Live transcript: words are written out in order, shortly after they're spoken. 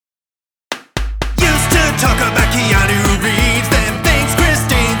talk about Keanu Reeves, then things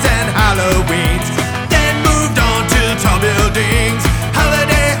Christine's and Halloween's. Then moved on to tall buildings,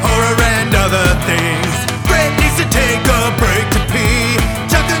 holiday horror and other things. Brett needs to take a break to pee,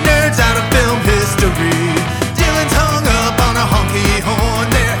 chuck the nerds out of film history. Dylan's hung up on a honky horn,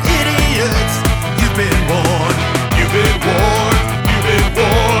 they're idiots. You've been warned, you've been warned, you've been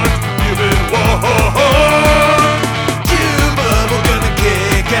warned, you've been warned. Chew bubblegum and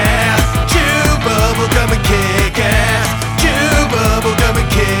kick ass, chew bubblegum and kick ass, chew bubblegum and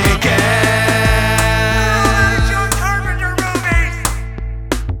kick ass. John Carpenter movies.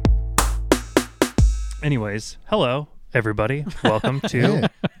 Anyways, hello, everybody. Welcome to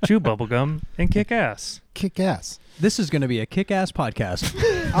Chew Bubblegum and Kick Ass. Kick ass. This is going to be a kick-ass podcast.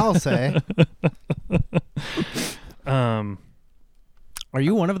 I'll say. Are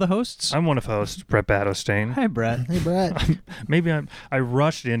you one of the hosts? I'm one of hosts, Brett Battostain. Hi, Brett. Hey, Brett. Maybe I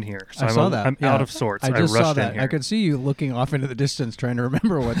rushed in here, so I saw that. I'm Yeah. out of sorts. I just rushed saw that. in here. I could see you looking off into the distance trying to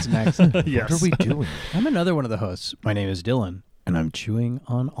remember what's next. Yes. What are we doing? I'm another one of the hosts. My name is Dylan, and I'm chewing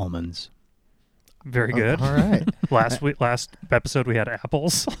on almonds. Very good. All right. Last episode we had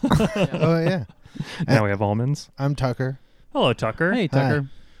apples. Oh, yeah. Now we have almonds. I'm Tucker. Hello, Tucker. Hey, Tucker.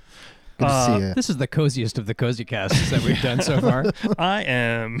 Good to see you. This is the coziest of the cozy casts that we've done so far. I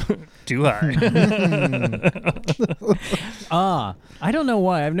am too high. I don't know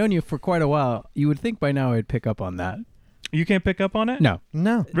why. I've known you for quite a while. You would think by now I'd pick up on that. You can't pick up on it? No.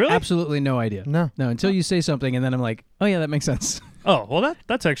 No. Really? Absolutely no idea. No. No, until you say something, and then I'm like, oh, yeah, that makes sense. Oh, well,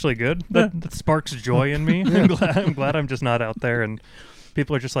 that's actually good. That sparks joy in me. I'm glad I'm just not out there and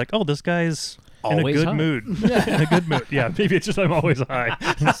people are just like, oh, this guy's Always in a good high. mood. In a good mood. Yeah, maybe it's just I'm always high.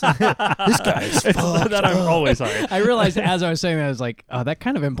 This guy's It's that I'm always high. I realized as I was saying that, I was like, oh, that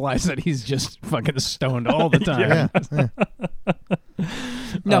kind of implies that he's just fucking stoned all the time. Yeah.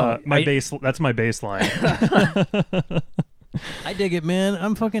 No, That's my baseline. I dig it, man.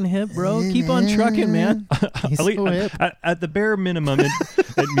 I'm fucking hip, bro. Keep on trucking, man. He's At, least, so hip. at the bare minimum,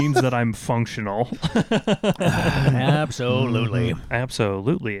 it means that I'm functional. Absolutely.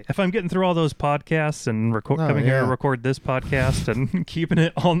 Absolutely. If I'm getting through all those podcasts and coming here yeah. to record this podcast and keeping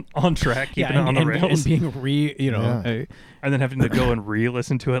it on track, keeping it on the rails, and being and then having to go and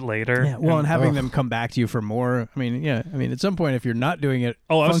re-listen to it later. yeah, well, and having them come back to you for more. I mean, at some point, if you're not doing it,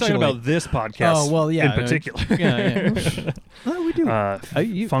 Oh, I was talking functionally- about this podcast. Oh, well, yeah, in particular. yeah. Oh, we do.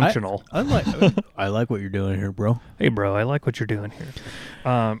 Functional. I like what you're doing here, bro. Hey, bro, I like what you're doing here.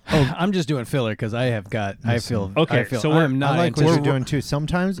 I'm just doing filler because I feel Okay, so I'm not I like what into- you're doing, too.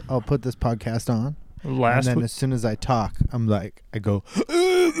 Sometimes I'll put this podcast on, and then as soon as I talk, I go,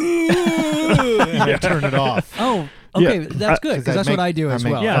 and I turn it off. Oh, okay, Yeah. that's good because that's what I do as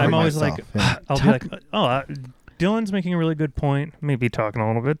well. Yeah, fun I'm of always myself. like, Yeah. I'll be like, Dylan's making a really good point. Maybe talking a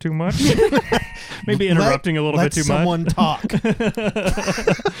little bit too much. Maybe interrupting a little bit too Let someone much. talk.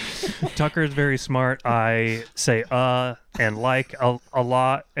 Tucker's very smart. I say and like a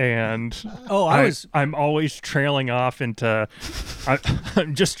lot, and I'm always trailing off into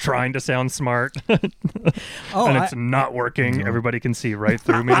I'm just trying to sound smart, and it's not working. Everybody can see right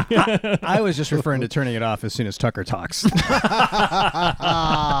through me. I was just referring to turning it off as soon as Tucker talks.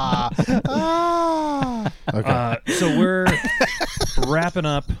 Okay. So we're wrapping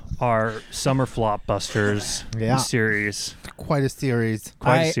up our Summer Flopbusters series. Quite a series.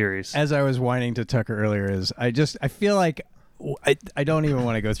 Quite a series. As I was whining to Tucker earlier, I feel like I don't even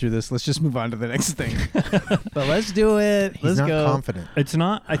want to go through this. Let's just move on to the next thing. But let's do it. He's Let's not go. confident. It's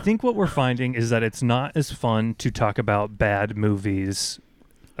not. I think what we're finding is that it's not as fun to talk about bad movies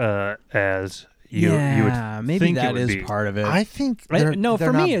as you would maybe think that it would is be. part of it. I think I- they're, no, they're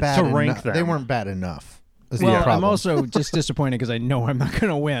for not me, it's bad to rank enough. them. They weren't bad enough. Is the well, I'm problem. also just disappointed because I know I'm not going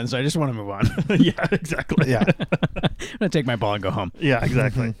to win, so I just want to move on. Yeah, exactly. Yeah. I'm going to take my ball and go home. Yeah,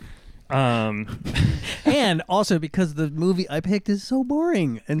 exactly. And also because the movie I picked is so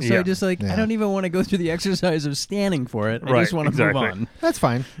boring. And so Yeah. I just I don't even want to go through the exercise of standing for it. I Right, just want to exactly. move on. That's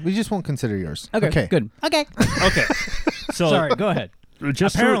fine. We just won't consider yours. Okay, good. Okay. Okay. So Sorry, go ahead.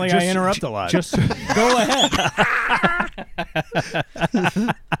 Just Apparently I interrupt a lot. Just Go ahead.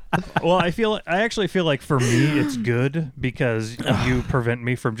 well, I actually feel like for me it's good because you prevent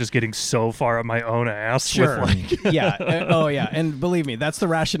me from just getting so far up my own ass. Sure. With Yeah. Oh, yeah. And believe me, that's the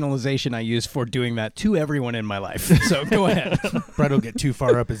rationalization I use for doing that to everyone in my life. So go ahead. Brett will get too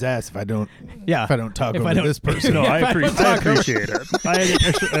far up his ass if I don't. Yeah. If I don't talk If over I don't- this person. No, I If I don't talk appreciate it.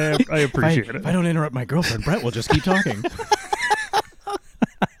 I appreciate it. If I don't interrupt my girlfriend, Brett will just keep talking.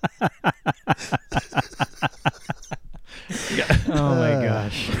 Oh my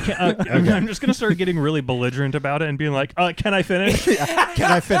gosh. I'm just going to start started getting really belligerent about it and being like, "Can I finish?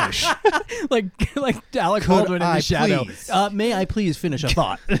 Can I finish? like Alec Baldwin in The Shadow. Please? May I please finish a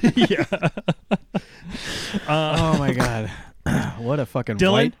thought? Yeah. Oh my god, what a fucking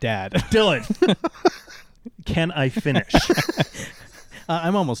Dylan? white dad. Dylan, can I finish?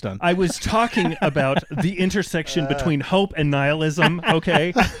 I'm almost done. I was talking about the intersection between hope and nihilism,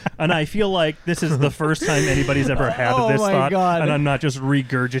 okay? And I feel like this is the first time anybody's ever had Oh this my thought. God. And I'm not just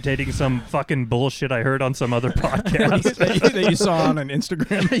regurgitating some fucking bullshit I heard on some other podcast. that you saw on an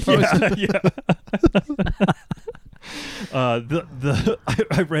Instagram post.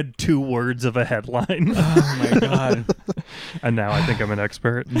 I read 2 words of a headline. Oh my god. And now I think I'm an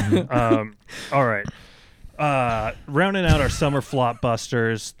expert. All right. Rounding out our summer flop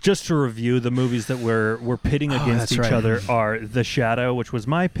busters, just to review the movies that we're pitting against that's each right. other are The Shadow, which was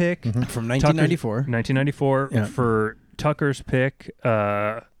my pick. From 1994. 1994. Yeah. For Tucker's pick,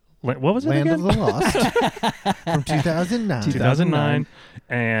 what was it Land again? of the Lost from 2009. 2009.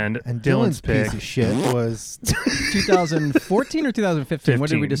 And Dylan's pick. piece of shit was 2014 or 2015? What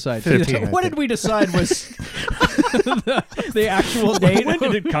did we 15. decide? 15, I What did think. we decide was the actual date? When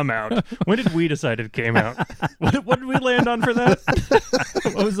did it come out? When did we decide it came out? What did we land on for that?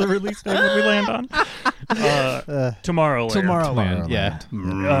 What was the release date that we land on? Tomorrowland. Tomorrowland. Yeah.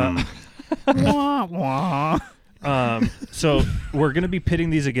 Wah, wah. So we're going to be pitting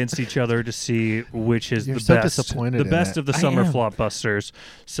these against each other to see which is You're the so best, disappointed the in best it. of the I summer am. flop busters.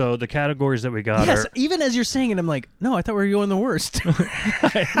 So the categories that we got Yes, are even as you're saying it, I'm like, no, I thought we were going the worst. you're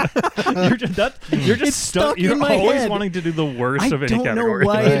just It's stuck You're in my always head. wanting to do the worst I of any don't know category.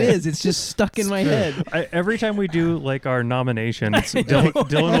 why Right. it is. It's just stuck in my head. Every time we do like our nominations, Dylan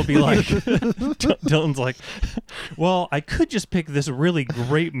will be like, Dylan's like, well, I could just pick this really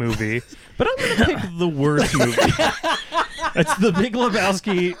great movie, but I'm going to pick the worst movie. It's the Big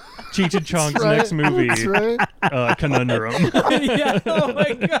Lebowski, Cheech and Chong's next movie, That's right. Conundrum, Yeah. Oh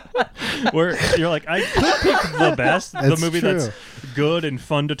my god. where you're like, I could pick the best, the That's movie true. that's good and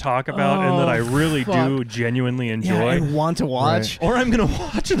fun to talk about, and that I really do genuinely Yeah, enjoy. I want to watch. Or I'm gonna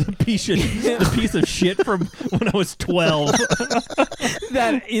watch the piece of shit from when I was 12.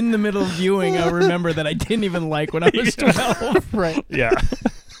 That in the middle of viewing, I remember that I didn't even like when I was 12. Right. Yeah.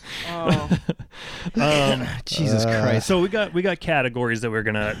 Jesus Christ. So we got categories that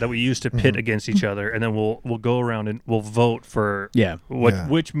we used to pit against each other, and then we'll go around and we'll vote for Yeah.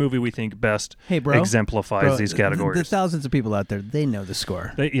 which movie we think best Hey, bro. exemplifies Bro, these The categories. thousands of people out there, they know the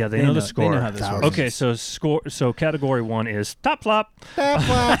score. They know the score. They know how this works. Okay, so category 1 is Top Flop,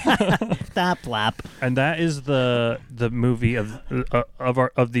 Stop flap. and that is the movie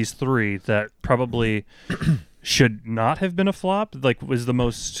of these 3 that probably should not have been a flop. Like was the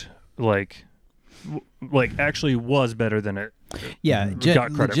most like actually was better than it. Yeah,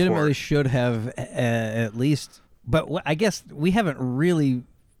 got credit legitimately for. should have at least. But I guess we haven't really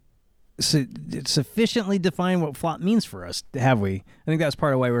sufficiently defined what flop means for us, have we? I think that's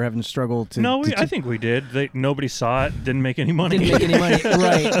part of why we're having struggle to. No, to I think we did. Nobody saw it. Didn't make any money. didn't make any money.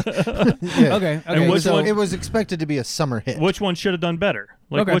 Right. Yeah. Okay. And which So one- it was expected to be a summer hit. Which one should have done better?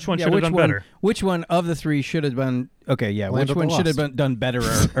 Like Okay. which one Yeah, should have which done one- better? Which one of the 3 should have done? Okay, yeah. Land Which of the one should have Lost. been done better?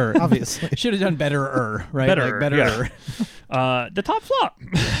 Or Obviously. should have done better. Right. Better, Like better. yeah. The top flop.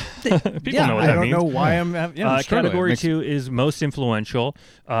 People Yeah, know what I that don't means. know why I'm struggling. Category Makes- 2 is most influential.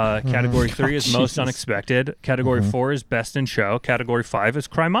 Category 3 is most Jesus. unexpected. Category 4 is best in show. Category 5 is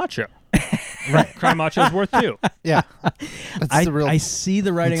Cry Macho. Right. Cry Macho is worth 2. Yeah. That's the real. I see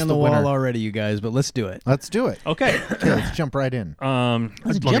the writing It's on the the wall winner. already, you guys. But let's do it. Let's do it. Okay. Okay, let's jump right in. Let me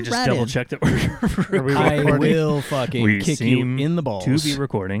jump just right double in. check that we're Are we I recording? will fucking we kick you seem in the balls. to be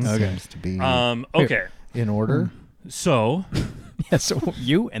recording. Seems to be Okay. in order. So Yeah, so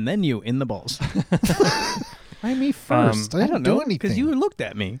you and then you in the balls. Why me first? I don't know do anything. because you looked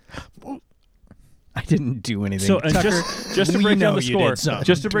at me. I didn't do anything. So and Tucker, just to we break down know the you score, did something.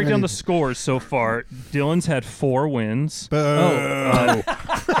 just to break down the anything. scores so far, Dylan's had 4 wins. I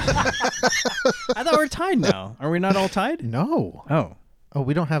thought we're tied now. Are we not all tied? No. Oh. Oh,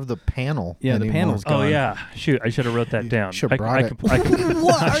 we don't have the panel. Yeah, the anymore. panel's Oh gone. yeah, shoot! I should have wrote that down. should have brought it. What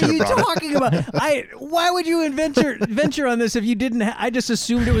are should've you brought it. talking about? Why would you venture on this if you didn't? I just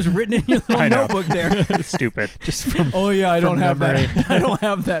assumed it was written in your I little know. notebook there. Stupid. Just from Oh yeah, I don't have memory. that. I don't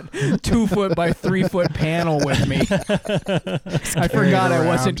have that 2 foot by 3 foot panel with me. I forgot I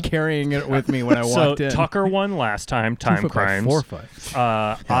wasn't carrying it with me when I So walked in. Tucker won last time. 2 Time foot by crimes. 4 foot.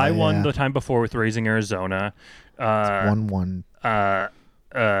 I won yeah. the time before with Raising Arizona. 1-1.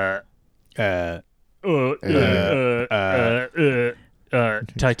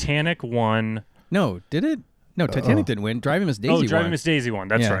 Titanic won. No, did it? No, Titanic didn't win. Driving Miss Daisy won. Oh, Driving Miss Daisy won.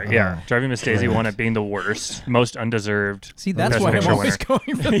 That's right. Yeah. Driving Miss Daisy won it being the worst, most undeserved. See, that's why I'm always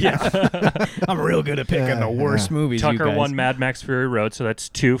going for that. I'm real good at picking the worst movies. Tucker won Mad Max Fury Road, so that's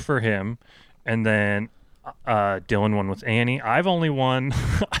 2 for him. And then Dylan won with Annie. I've only won.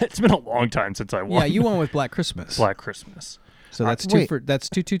 It's been a long time since I won. Yeah, you won with Black Christmas. Black Christmas. So that's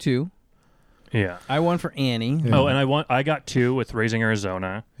 2-2-2. Yeah. I won for Annie. Yeah. Oh, and I got 2 with Raising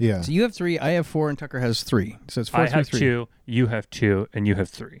Arizona. Yeah. So you have 3, I have 4, and Tucker has 3. So it's 4, I 3, have 3. 2, you have 2, and you have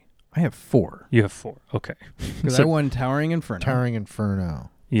 3. I have 4. You have 4. Okay. Because I won Towering Inferno.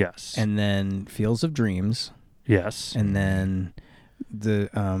 Yes. And then Fields of Dreams. Yes. And then the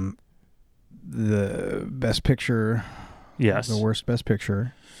Best Picture. Yes. The worst Best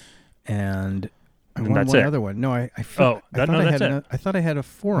Picture. And I won that's one it. other one. No, I thought I thought I had a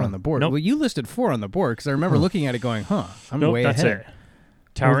 4 on the board. Nope. Well, you listed 4 on the board because I remember looking at it going, I'm nope, way that's ahead. It.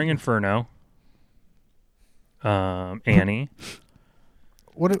 Towering Inferno. Annie.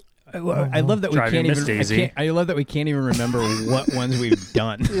 What? I love that we Driving can't Miss even. Daisy. I love that we can't even remember what ones we've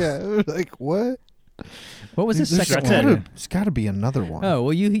done. Yeah, like what? What was the second one? There's got to be another one. Oh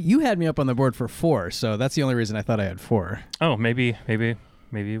well, you had me up on the board for 4, so that's the only reason I thought I had 4. Oh, maybe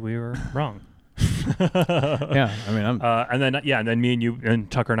we were wrong. Yeah, I mean, and then me and you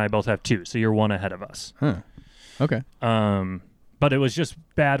and Tucker and I both have 2, so you're 1 ahead of us. Huh. Okay. But it was just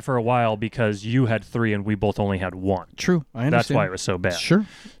bad for a while because you had 3 and we both only had 1. True, I understand. That's why it was so bad. Sure.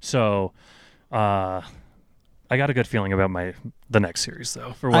 So, I got a good feeling about the next series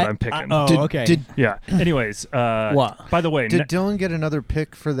though for what I'm picking. Okay. Yeah. Anyways, what? By the way, did Dylan get another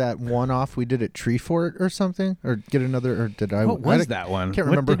pick for that one-off we did at Tree Fort or something, or get another? Or did I? What was that one? Can't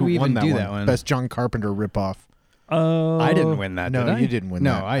remember who won do that one. Best John Carpenter ripoff. Oh, I didn't win that. No, did I? you didn't win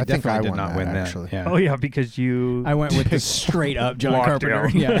no, that. No, I think definitely I did won not that, win that. actually. Yeah. Oh yeah, because you. I went with the straight up John Carpenter.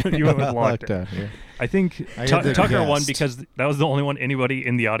 Yeah, you went with Lockdown. Yeah. I think Tucker won because that was the only one anybody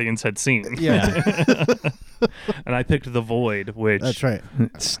in the audience had seen. Yeah. And I picked The Void, which that's right.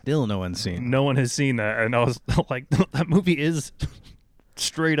 Still no one's seen. No one has seen that, and I was like, that movie is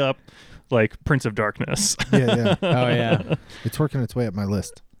straight up like Prince of Darkness. Yeah. Oh yeah. It's working its way up my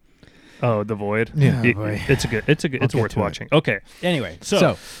list. Oh, The Void. Yeah, it's worth watching. Okay. Anyway,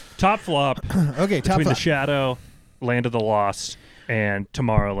 so top flop. Okay, top between flop. The Shadow, Land of the Lost, and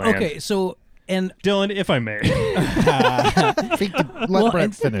Tomorrowland. Okay, so and Dylan, if I may, let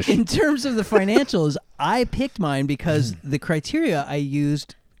Brett finish. In terms of the financials, I picked mine because the criteria I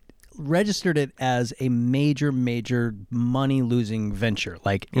used registered it as a major money-losing venture.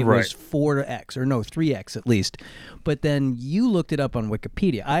 Like it was 4x or no 3x at least. But then you looked it up on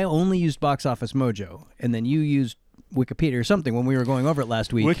Wikipedia. I only used Box Office Mojo, and then you used Wikipedia or something when we were going over it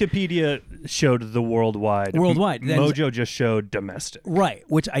last week. Wikipedia showed the worldwide. Mojo just showed domestic. Right,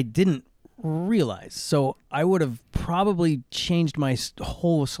 which I didn't realize. So I would have probably changed my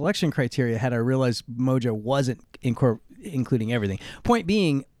whole selection criteria had I realized Mojo wasn't including everything. Point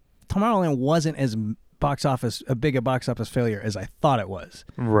being, Tomorrowland wasn't as a big a box office failure as I thought it was.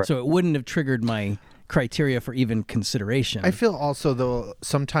 Right. So it wouldn't have triggered my criteria for even consideration. I feel also though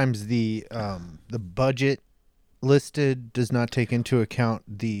sometimes the budget listed does not take into account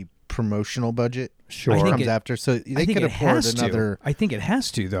the promotional budget. Sure. It comes after, so they could afford another. I think it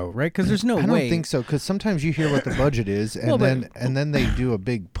has to though, right? Because there's no way. I don't think so, because sometimes you hear what the budget is, and then they do a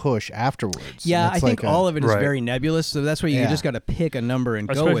big push afterwards. Yeah, I think all of it is very nebulous, so that's why you just got to pick a number and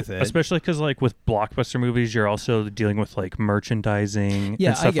go with it. Especially because, like, with blockbuster movies, you're also dealing with like merchandising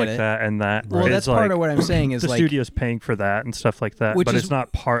and stuff like that, and that. Well, that's part of what I'm saying is the like studio's paying for that and stuff like that, but it's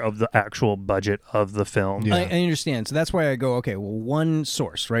not part of the actual budget of the film. Yeah. I understand, so that's why I go, okay, well, one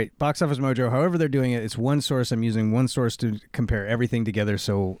source, right? Box Office Mojo, however they're doing it, it's one source. I'm using one source to compare everything together,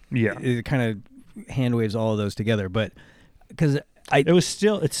 so it kind of hand waves all of those together. But because it's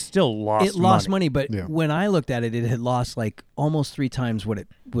still lost. It lost money, but when I looked at it, it had lost like almost 3 times what it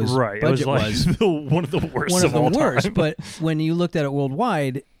was. Right, budget it was like one of the worst. One of the all worst. time. But when you looked at it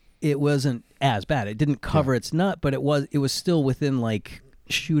worldwide, it wasn't as bad. It didn't cover its nut, but it was still within like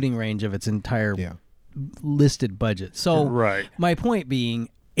shooting range of its entire listed budget. So my point being,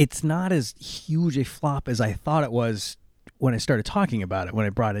 it's not as huge a flop as I thought it was when I started talking about it, when I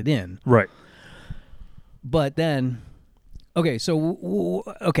brought it in. Right. But then,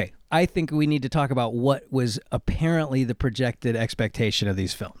 I think we need to talk about what was apparently the projected expectation of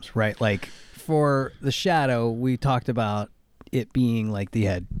these films, right? Like for The Shadow, we talked about it being like they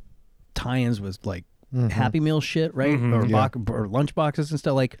had tie-ins with like Happy Meal shit, right? Or lunch boxes and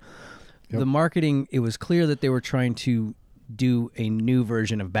stuff. Like the marketing, it was clear that they were trying to do a new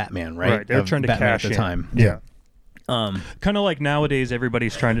version of Batman, right? Right. They were trying to Batman cash at the time. Yeah. Kind of like nowadays,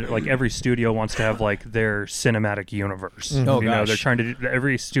 everybody's trying to, like, every studio wants to have, like, their cinematic universe. Oh, you know, gosh. they're trying to do,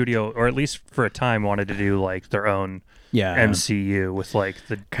 every studio, or at least for a time, wanted to do, like, their own MCU with, like,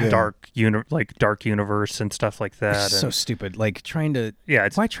 the dark universe and stuff like that. So and, stupid. Like trying to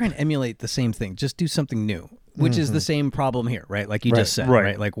it's why try and emulate the same thing? Just do something new, which is the same problem here, right? Like you just said, Right.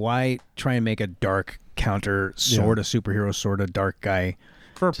 right? Like why try and make a dark counter sort of superhero, sort of dark guy?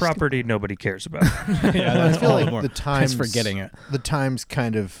 for a property nobody cares about. I feel like more. the times Thanks for getting it. The times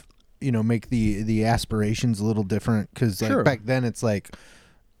kind of make the aspirations a little different because like Sure. back then it's like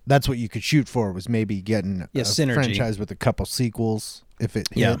that's what you could shoot for was maybe getting a synergy. franchise with a couple sequels if it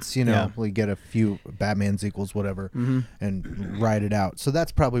Yeah. hits. Yeah. We get a few Batman sequels, whatever, Mm-hmm. and ride it out. So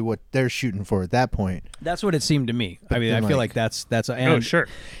that's probably what they're shooting for at that point. That's what it seemed to me. I mean, I then, feel like- like that's Oh, sure.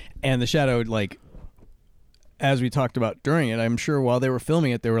 And the Shadow, like, as we talked about during it, I'm sure while they were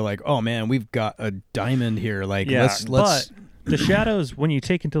filming it, they were like, "Oh man, we've got a diamond here." Like, Yeah, let's. but the Shadows, when you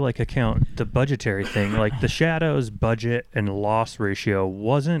take into like account the budgetary thing, like the Shadows budget and loss ratio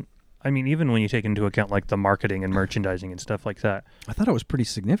wasn't. I mean, even when you take into account like the marketing and merchandising and stuff like that, I thought it was pretty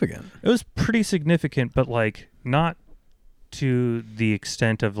significant. it was pretty significant, but like not to the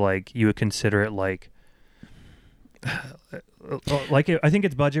extent of like you would consider it like. I think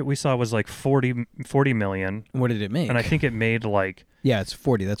its budget we saw was like 40 million, What did it make? and I think it made like yeah, it's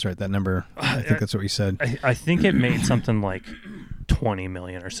 40. That's right. That number. I think that's what we said. I think it made something like 20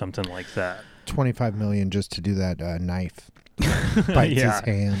 million or something like that. 25 million just to do that knife bites Yeah. his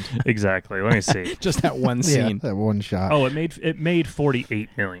hand. Exactly. Let me see. Just that one Yeah, scene. that one shot. Oh, it made 48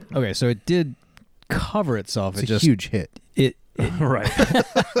 million. Okay, so it did cover itself. it's It a just huge hit. it Right.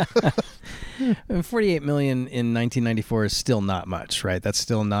 48 million in 1994 is still not much, right? That's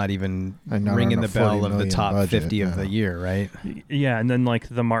still not even And not ringing on the a bell 40 of the million top budget, 50 of the no. year, right? Yeah, and then like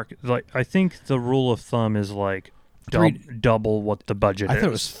the market, like I think the rule of thumb is like double what the budget I is. thought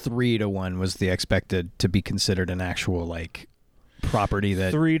it was 3-1 was the expected to be considered an actual like property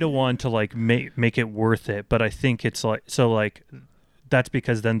that 3-1 to like make it worth it, but I think it's like so like that's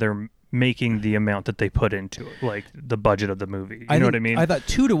because then they're making the amount that they put into it, like the budget of the movie. You know what I mean? I thought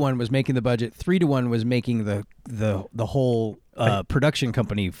 2-1 was making the budget, 3-1 was making the whole production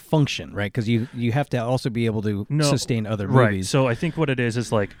company function, right? Because you have to also be able to sustain other right. movies. So I think what it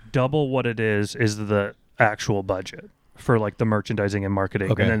is like double what it is the actual budget for like the merchandising and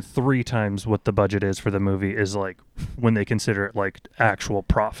marketing, Okay. and then 3 times what the budget is for the movie is like when they consider it like actual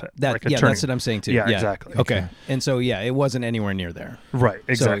profit. That like a yeah, turning- that's what I'm saying too. Yeah, exactly. Okay. And so yeah, it wasn't anywhere near there. Right,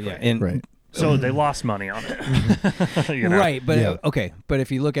 exactly. So, yeah, and Right. So they lost money on it. You know? right, but Yeah. okay, but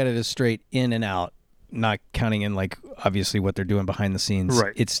if you look at it as straight in and out, not counting in like obviously what they're doing behind the scenes,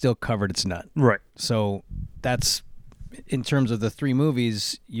 Right. it's still covered its nut. Right. So that's in terms of the 3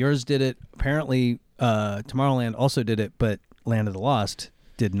 movies. Yours did it. Apparently, Tomorrowland also did it, but Land of the Lost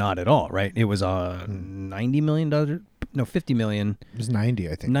did not at all. Right? It was $90 million. No, 50 million. It was 90,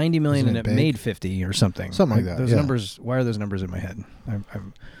 I think. 90 million, Isn't and it it big? made 50 or something. Something like that, Those yeah. numbers. Why are those numbers in my head? I'm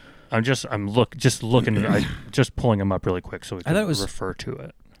looking. I just pulling them up really quick so we I thought can it was- refer to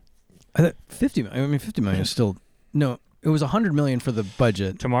it. I thought 50. I mean, 50 million is still no. It was 100 million for the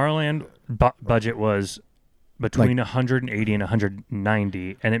budget. Tomorrowland budget was between 180 and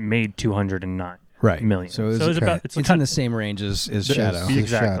 190, and it made 209 Right. million. So it was, it was about it's in the same range as Shadow. It's the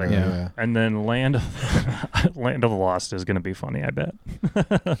Exactly. Shadow, Yeah. And then Land of the Lost is going to be funny, I bet.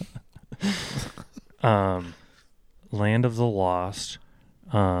 Land of the Lost,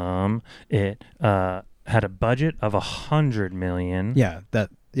 it had a budget of 100 million. Yeah. That.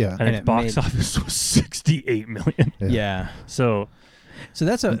 Yeah. And And its it box made- office was 68 million. Yeah. So So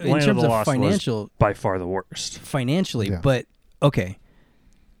that's in Land of terms the of Lost was financial. by far the worst. Financially, Yeah. but okay.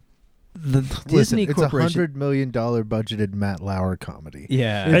 The Listen, Disney it's Corporation. $100 million budgeted Matt Lauer comedy.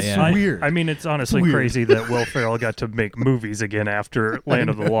 Yeah, It's yeah. weird. I mean, it's honestly weird. crazy that Will Ferrell got to make movies again after Land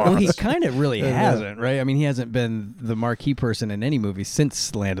of the Lost. Well, he kind of really Yeah. hasn't, right? I mean, he hasn't been the marquee person in any movie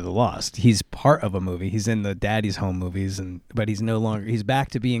since Land of the Lost. He's part of a movie. He's in the Daddy's Home movies, but he's no longer. He's back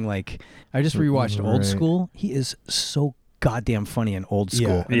to being like. I just rewatched Old Right. School. He is so goddamn funny in Old School,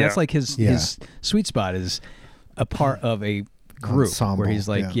 Yeah. and that's like his Yeah. his sweet spot is a part of a group Ensemble, where he's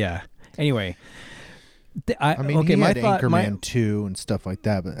like, yeah. Anyway. I mean, okay, he my had thought, Anchorman 2 and stuff like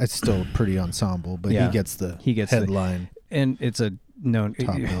that, but it's still pretty ensemble. But Yeah. he gets the the- headline. and it's a known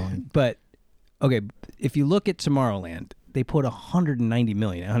Top billing. But okay, if you look at Tomorrowland, they put 190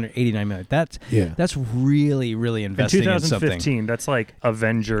 million, 189 million. That's really, really In investing in 2015, something. that's like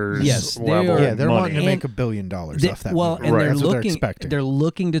Avengers Yes, they level are- Yeah, they're wanting to money. make $1 billion off that movie. and Right. they're That's what they're looking. expecting. They're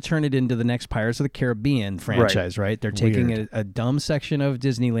looking to turn it into the next Pirates of the Caribbean franchise, right? They're taking Weird. a dumb section of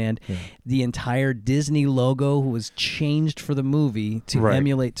Disneyland. The entire Disney logo was changed for the movie to Right.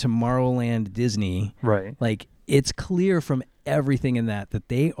 emulate Tomorrowland Disney. Right. Like, it's clear from everything in that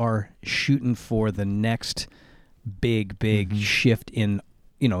they are shooting for the next big shift in,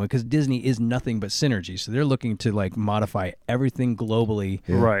 because Disney is nothing but synergy. So they're looking to like modify everything globally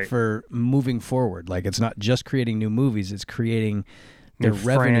Right. for moving forward. Like, it's not just creating new movies, it's creating their New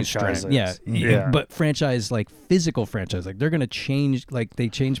revenue stream. franchises. Yeah. Yeah. But franchise, like physical franchise, like they're going to change, like they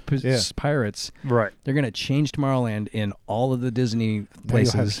changed Pirates. Right. They're going to change Tomorrowland in all of the Disney Now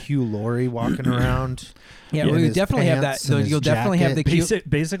places. you'll have Hugh Laurie walking around. Yeah, in we his definitely have that. pants So and his you'll definitely have the jacket. cute.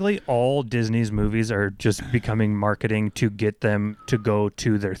 Basically, all Disney's movies are just becoming marketing to get them to go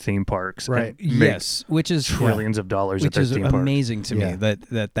to their theme parks. Right. And make Yes, which is trillions of dollars at which their is theme parks. amazing to me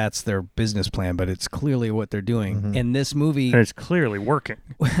Yeah. that's their business plan, but it's clearly what they're doing. And this movie, And it's clearly working.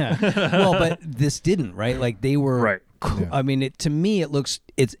 well, but this didn't, right? Like they were. Right. Yeah. I mean, to me,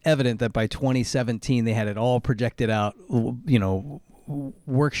 it's evident that by 2017 they had it all projected out,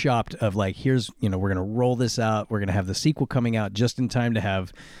 workshopped of like, here's, we're going to roll this out. We're going to have the sequel coming out just in time to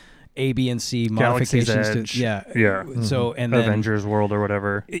have A, B, and C Galaxy's modifications. Edge. Yeah. Yeah. So, and then, Avengers World or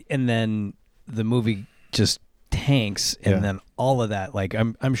whatever. and then the movie just tanks, and Yeah. then all of that, like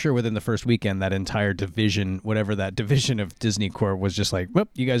I'm sure within the first weekend that entire division, whatever that division of Disney Corp was, just like, whoop,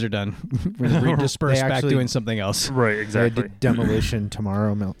 you guys are done. We're dispersed They back actually- doing something else. Right, They exactly. did Demolition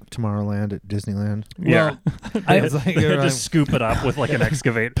Tomorrowland at Disneyland. Yeah. I- they was like, had you're to like- scoop it up with like an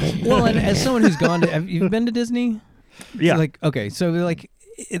excavator. Well, and as someone who's gone to, have you been to Disney? Yeah. Like, okay, so like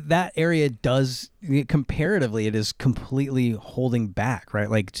that area does, comparatively, it is completely holding back, right?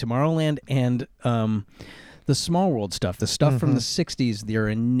 Like Tomorrowland and the Small World stuff, the stuff from the 60s, their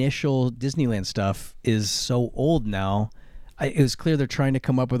initial Disneyland stuff is so old now. It was clear they're trying to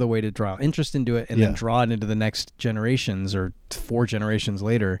come up with a way to draw interest into it and then Yeah. draw it into the next generations or 4 generations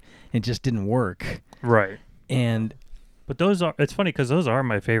later. It just didn't work. Right. And But it's funny because those are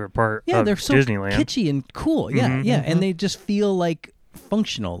my favorite part yeah, of they're so Disneyland. kitschy and cool. Yeah, Mhm, yeah, and they just feel like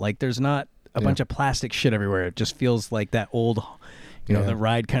functional. Like there's not a bunch of plastic shit everywhere. It just feels like that old, the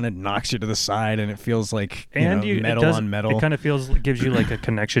ride kind of knocks you to the side, and it feels like And metal on metal. It kind of gives you like a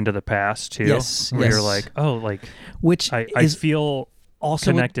connection to the past too. Yes, where yes. you're like, oh, like which I is feel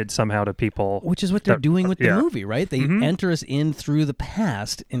also connected somehow to people. which is what they're doing with the yeah. movie, right? They enter us in through the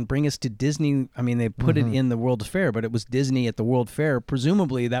past and bring us to Disney. I mean, they put it in the World's Fair, but it was Disney at the World Fair.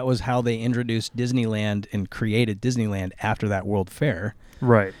 Presumably, that was how they introduced Disneyland and created Disneyland after that World Fair.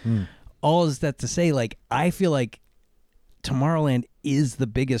 Right. All is that to say, like, I feel like Tomorrowland is the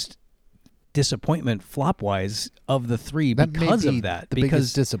biggest disappointment flop-wise of the three That may because be of that. the Because,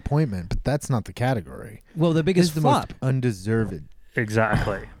 biggest disappointment, but that's not the category. well, the This biggest is the flop. most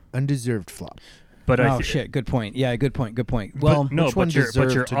Exactly. undeserved flop. But Oh, I shit. Good point. Yeah, good point. Good point. Well, but, no, which one but you're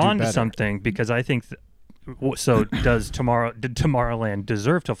deserved to do on to better? something because I think. So did Tomorrowland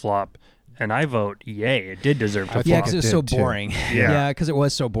deserve to flop? And I vote yay. It did deserve to I flop. yeah, think because it it was so did, too. boring. Yeah. because it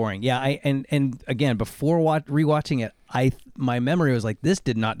was so boring. Yeah, and again, before rewatching it, my memory was like, this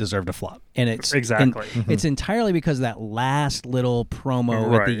did not deserve to flop, and it's Exactly. and it's entirely because of that last little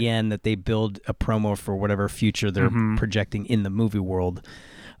promo at Right. the end that they build a promo for whatever future they're projecting in the movie world,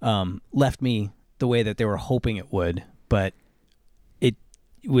 left me the way that they were hoping it would, but it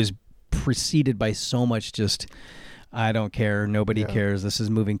was preceded by so much just. I don't care. Nobody cares. This is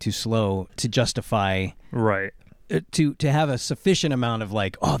moving too slow to justify Right. to have a sufficient amount of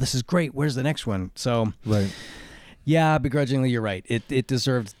like, oh, this is great. Where's the next one? So Right. yeah, begrudgingly, you're right. It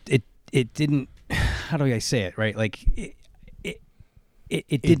deserved it. It didn't. How do I say it? Right? Like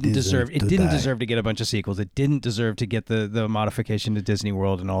it didn't deserve. deserved It to didn't die. deserve to get a bunch of sequels. It didn't deserve to get the modification to Disney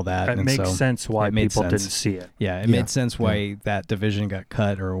World and all that. It and makes so sense why it made people sense. didn't see it. Yeah, it Yeah. made sense why that division got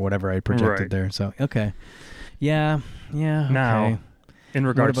cut or whatever I projected Right. there. So okay. Yeah. Now, Okay. in What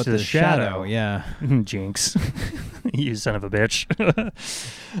regards about to the shadow, Yeah. Jinx, you son of a bitch.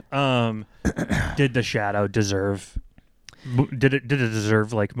 Did the shadow deserve? Did it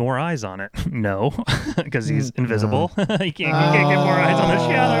deserve like more eyes on it? No, because he's invisible. you can't get more eyes on the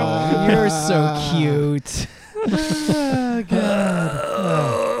shadow. You're so cute.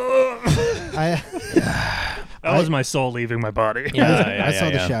 That was my soul leaving my body. I saw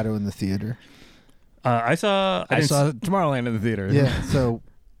the shadow in the theater. I saw. I didn't saw Tomorrowland in the theater. Yeah, so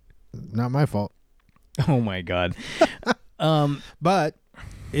not my fault, Oh my god. but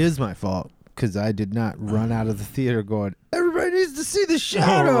it is my fault because I did not run out of the theater going, everybody needs to see The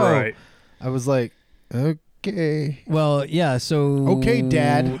Shadow. Right. I was like, okay. Well, yeah. So Okay,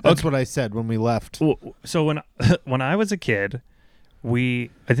 Dad. That's what I said when we left. So when I was a kid,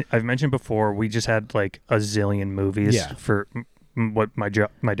 I've mentioned before, we just had like a zillion movies for what my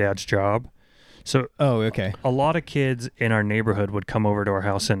dad's job. So okay. A lot of kids in our neighborhood would come over to our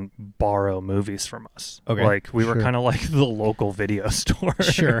house and borrow movies from us. Okay. Like we were kind of like the local video store.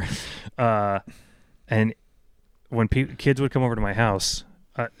 Sure. And when kids would come over to my house,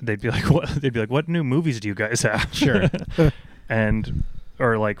 they'd be like, "What?" They'd be like, "What new movies do you guys have?" Sure.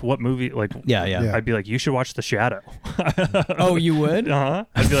 Or like, what movie? Like, yeah. I'd be like, "You should watch The Shadow." Oh, you would?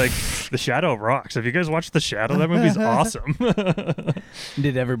 I'd be like, The Shadow rocks. Have you guys watched The Shadow? That movie's awesome.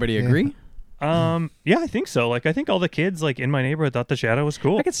 Did everybody agree? Yeah, I think so. Like, I think all the kids like in my neighborhood thought The Shadow was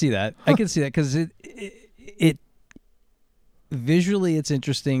cool. I could see that. I could see that because it visually it's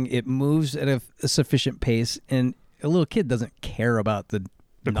interesting. It moves at a sufficient pace, and a little kid doesn't care about the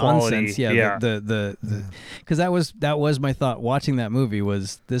nonsense. Quality. Yeah. The because that was my thought watching that movie.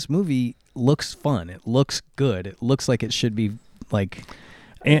 Was this movie looks fun? It looks good. It looks like it should be like.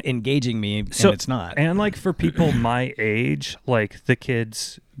 And engaging me, and it's not. And like for people my age, like the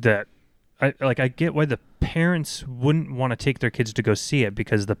kids that I get why the parents wouldn't want to take their kids to go see it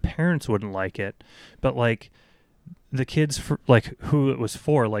because the parents wouldn't like it, but like the kids for like who it was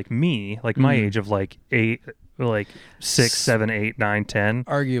for, like me, like my age of like 8, like 6, 7, 8, 9, 10.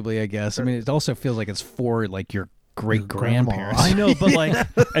 Arguably, I guess. I mean, it also feels like it's for like your great grandparents. I know, but like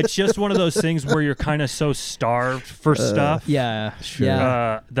it's just one of those things where you're kind of so starved for stuff. Yeah,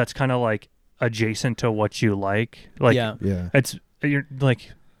 sure. That's kind of like adjacent to what you like. Like, it's you're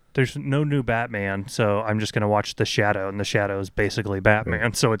like. There's no new Batman, so I'm just going to watch The Shadow, and The Shadow is basically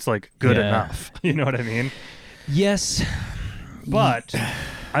Batman, so it's like good enough. You know what I mean? Yes. But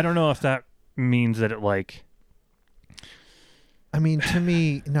I don't know if that means that it like... I mean, to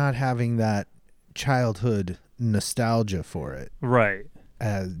me, not having that childhood nostalgia for it. Right.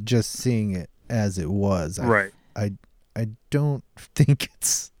 As just seeing it as it was. Right. I don't think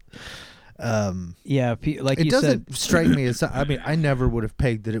it's... like it you said, it doesn't strike me as. I mean, I never would have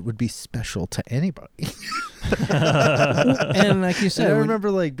pegged that it would be special to anybody. And like you said, I remember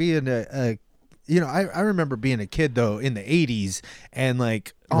like being I remember being a kid though in the '80s, and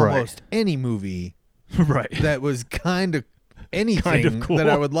like almost any movie, that was kind of anything kind of cool. that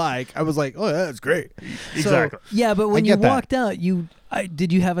I would like, I was like, oh, that's great. Exactly. So, yeah, but when you walked out,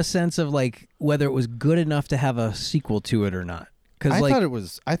 did you have a sense of like whether it was good enough to have a sequel to it or not? I thought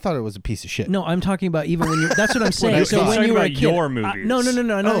it was a piece of shit. No, I'm talking about even when you. That's what I'm saying. So when you were a kid, your movies. No.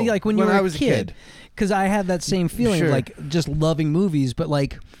 Like when you were I a was kid, because I had that same feeling of like just loving movies. But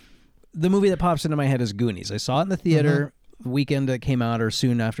like the movie that pops into my head is Goonies. I saw it in the theater the weekend that came out or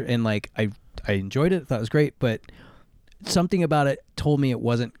soon after, and like I enjoyed it. Thought it was great, but something about it told me it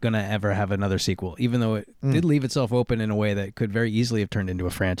wasn't gonna ever have another sequel, even though it did leave itself open in a way that could very easily have turned into a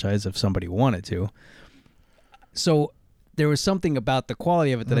franchise if somebody wanted to. So. There was something about the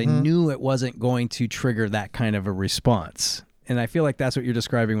quality of it that I knew it wasn't going to trigger that kind of a response. And I feel like that's what you're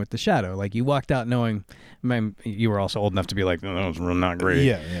describing with The Shadow. Like you walked out knowing, you were also old enough to be like, no, that was really not great.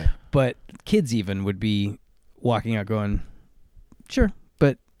 Yeah. But kids even would be walking out going, sure,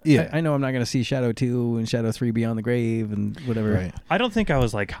 but I know I'm not going to see Shadow 2 and Shadow 3 Beyond the Grave and whatever. Right. I don't think I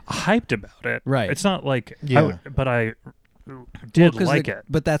was like hyped about it. Right. It's not like, but I did like it.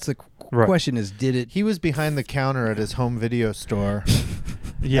 But that's the question is, did it? He was behind the counter at his home video store.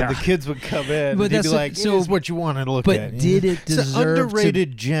 Yeah. And the kids would come in But and he'd that's be like, so- "This is what you wanted to look but at." did it It's an deserve to-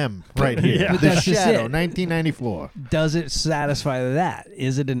 underrated gem right here. Yeah. But The that's just Shadow, it. 1994. Does it satisfy that?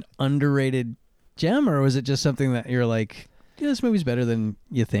 Is it an underrated gem, or was it just something that you're like, yeah, this movie's better than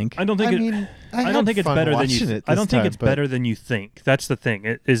you think? I don't think I don't think it's better than you. I don't think it's better than you think. That's the thing.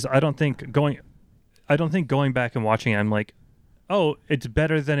 It is. I don't think going back and watching it, I'm like, oh, it's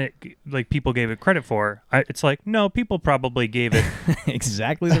better than it like people gave it credit for. It's like, no, people probably gave it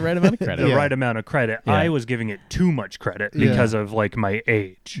exactly the right amount of credit. the right amount of credit. Yeah. I was giving it too much credit because of like my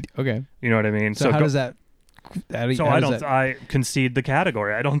age. Okay. You know what I mean? So how does that? I concede the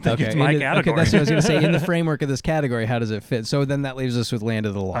category. I don't think it's my category. Okay, that's what I was going to say. In the framework of this category, how does it fit? So then that leaves us with Land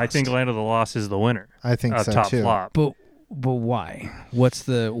of the Lost. I think Land of the Lost is the winner. I think so top too. flop. But why?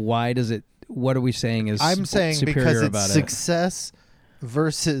 Why does it? What are we saying is I'm saying superior because it's about success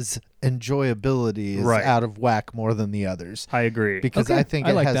versus enjoyability is out of whack more than the others. I agree. Because I think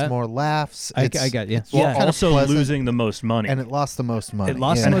it has more laughs. I got you. Well, also losing the most money. And it lost the most money. It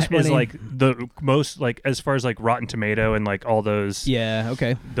lost the most money. Is like the most, like, as far as like Rotten Tomato and like all those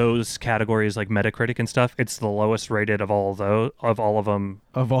those categories like Metacritic and stuff, it's the lowest rated of all of them.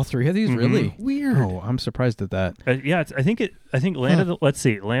 Of all three of these? Really? Weird. Oh, I'm surprised at that. I think Land of the Lost.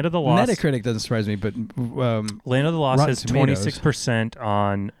 Metacritic doesn't surprise me, but Land of the Lost has 26%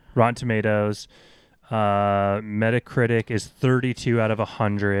 on Rotten Tomatoes. Metacritic is 32 out of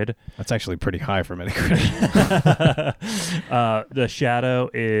 100. That's actually pretty high for Metacritic. The Shadow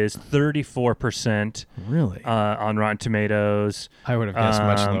is 34%. Really? On Rotten Tomatoes. I would have guessed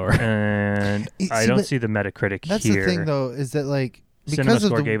much lower. And I don't see the Metacritic that's here. That's the thing, though, is that like because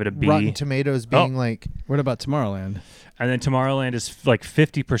CinemaScore of the gave it a B. Rotten Tomatoes being like. What about Tomorrowland? And then Tomorrowland is like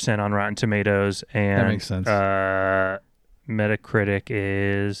 50% on Rotten Tomatoes, and that makes sense. Metacritic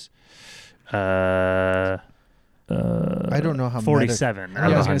is I don't know how 47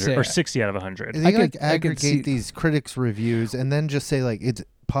 out of 100 or 60 out of 100. They like aggregate these critics' reviews and then just say like it's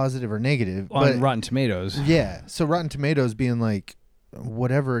positive or negative on Rotten Tomatoes. Yeah, so Rotten Tomatoes being like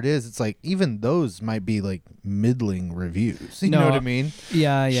whatever it is, it's like even those might be like middling reviews. You know what I mean?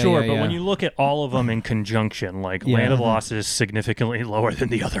 Yeah, sure. But when you look at all of them in conjunction, like Land of the Lost is significantly lower than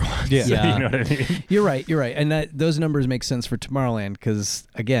the other ones. Yeah, you know what I mean? You're right, and those numbers make sense for Tomorrowland because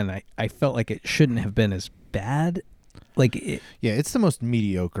again, I felt like it shouldn't have been as bad. Like it's the most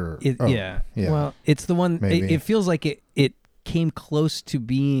mediocre. Well, it's the one. It feels like it came close to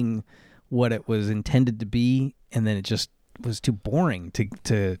being what it was intended to be, and then it just was too boring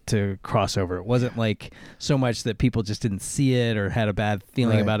to cross over. It wasn't like so much that people just didn't see it or had a bad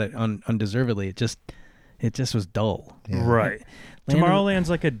feeling about it undeservedly. It just was dull. Yeah. Right. Tomorrowland's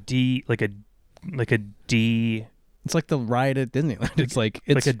like a D. It's like the ride at Disneyland. It's like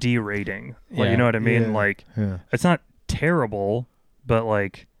a D rating. Like, you know what I mean? Yeah. Like it's not terrible, but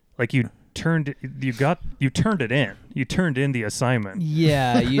like you turned it in. You turned in the assignment.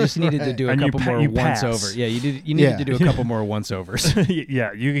 Yeah, you just needed to do a couple more once over. Yeah, you needed to do a couple more once overs.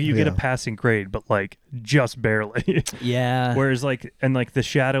 Yeah, you get a passing grade, but like just barely. Yeah. Whereas like the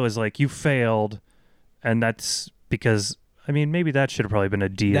Shadow is like you failed, and that's because I mean maybe that should have probably been a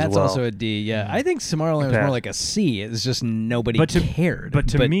D as well. That's also a D. Yeah, I think Tomorrowland was more like a C. It's just nobody cared. But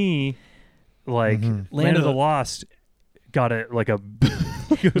to me, like Land of the Lost got it like a.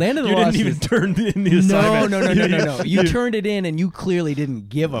 Land of the you Lost didn't even turn in the assignment. No. You turned it in and you clearly didn't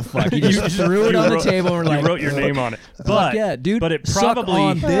give a fuck. You just threw it on the table and you wrote your name on it. But yeah, dude. But it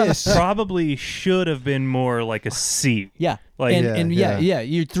probably should have been more like a C. Yeah. Like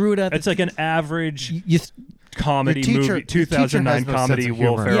you threw it at. It's like an average. Comedy teacher, movie, 2009 comedy,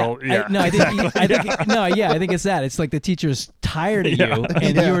 Will Ferrell. I think it's that. It's like the teacher's tired of you,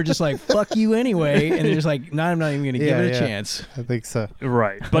 and you were just like, "Fuck you" anyway, and they're just like, "No, I'm not even going to give it a chance." I think so.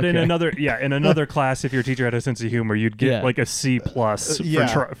 Right, but in another class, if your teacher had a sense of humor, you'd get like a C plus for the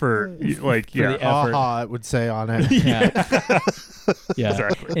effort. It would say on it. Yeah,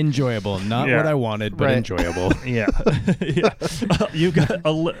 exactly. Enjoyable, not what I wanted, but enjoyable. Yeah. You got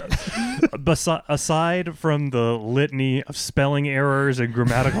aside from the litany of spelling errors and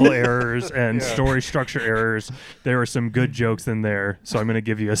grammatical errors and story structure errors, there were some good jokes in there, so I'm going to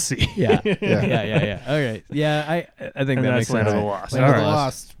give you a C. Yeah. Okay. Yeah, I think that makes sense. Land of the Lost. Land of the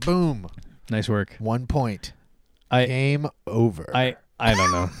Lost. Boom. Nice work. 1 point. Game over. I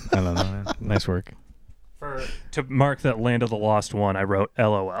don't know. Man. Nice work. To mark that Land of the Lost one, I wrote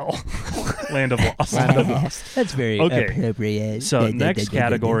LOL. Land of Lost. Land of Lost. That's very appropriate. So next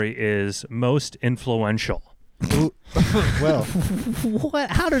category is most influential. Well,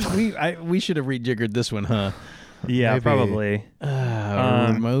 what? How did we should have rejiggered this one, huh? Yeah, maybe. Probably.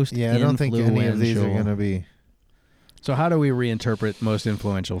 Most I don't think any of these are going to be. So how do we reinterpret most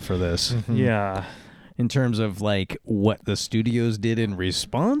influential for this? Mm-hmm. Yeah. In terms of like what the studios did in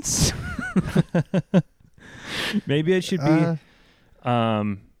response? Maybe it should be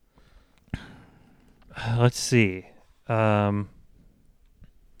let's see.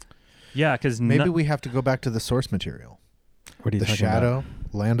 Yeah, because maybe we have to go back to the source material. What are you The talking Shadow,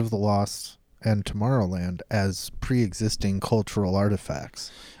 about? Land of the Lost, and Tomorrowland as pre-existing cultural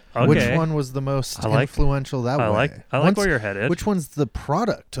artifacts. Okay. Which one was the most influential that way? I like where you're headed. Which one's the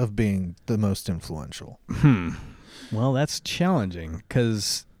product of being the most influential? Well, that's challenging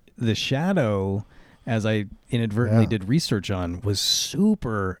because The Shadow, as I inadvertently did research on, was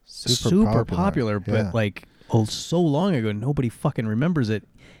super popular, but like so long ago, nobody fucking remembers it.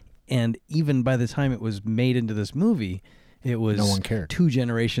 And even by the time it was made into this movie, it was no one cared. 2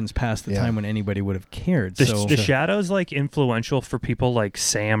 generations past the time when anybody would have cared. The Shadow's like influential for people like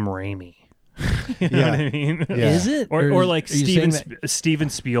Sam Raimi. You know what I mean? Yeah. Is it? Or like Steven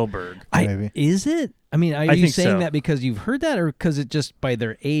Spielberg. Maybe. Is it? I mean, are I you think saying so. that because you've heard that, or because it just by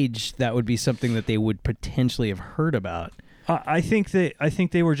their age that would be something that they would potentially have heard about? I think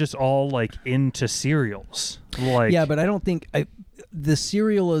they were just all like into serials. Like, yeah, but I don't think the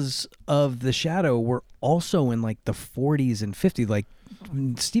serials of The Shadow were also in like the 40s and 50s. Like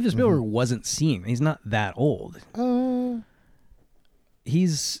Steven Spielberg wasn't seeing. He's not that old.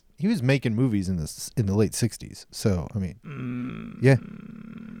 He was making movies in the late 60s. So, I mean, yeah.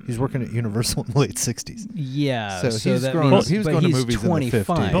 He was working at Universal in the late 60s. Yeah. So he's that growing means, up. He was but going to he's movies 25.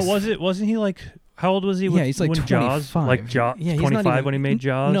 in the 50s. But wasn't he like, how old was he? Yeah, he's like when 25. Jaws? Like Yeah, he's 25 not even, when he made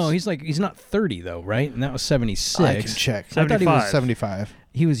Jaws? No, he's not 30 though, right? And that was 76. I can check. I thought he was 75.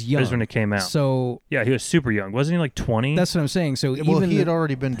 He was young. Is when it came out. So yeah, he was super young. Wasn't he like 20? that's what I'm saying. So Well, even he had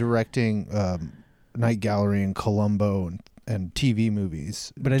already been directing Night Gallery and Columbo and TV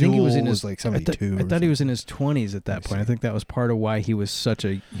movies. But I think he was in Duel his like 72. I thought he was in his 20s at that point. I think that was part of why he was such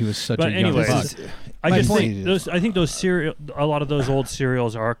a But young anyways, buck. I just point think those a lot of those old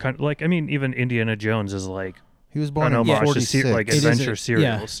serials are kind of like, I mean, even Indiana Jones is like He was an born in homage to 46. like It is adventure yeah,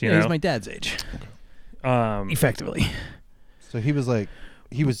 serials. You he's know, my dad's age, um, effectively. So he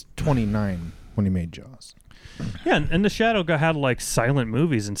was 29 when he made Jaws. yeah, and the Shadow had like silent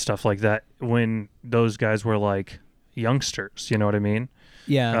movies and stuff like that when those guys were like youngsters. You know what I mean?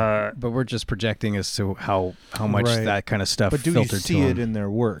 Yeah, but we're just projecting as to how much Right. that kind of stuff But do you filtered see to it him. in their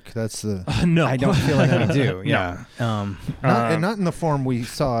work? That's the No, I don't feel like we do. Yeah. and not in the form we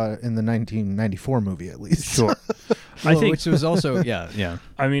saw in the 1994 movie, at least. Sure. I think which was also yeah.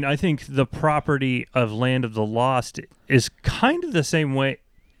 I mean, I think the property of Land of the Lost is kind of the same way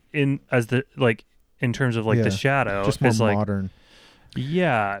in terms of like Yeah, the Shadow. just more It's like, modern.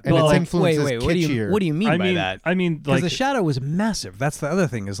 Yeah, And but its like, influence is wait. What do you mean I by mean, that? I mean, Because like the Shadow was massive. That's the other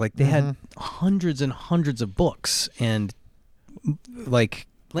thing. Is like they had hundreds and hundreds of books, and like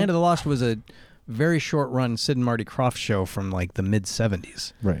Land of the Lost was a very short run Sid and Marty Krofft show from like the mid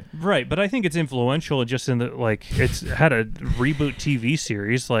 70s. right, but I think it's influential just in the like it's had a reboot TV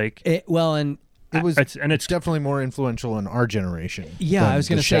series like It was it's definitely more influential in our generation. Yeah, than I was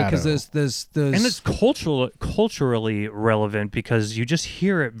going The to say because Shadow. there's and it's culturally relevant because you just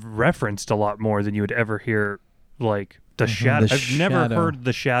hear it referenced a lot more than you would ever hear like the Shadow. The I've never Shadow. heard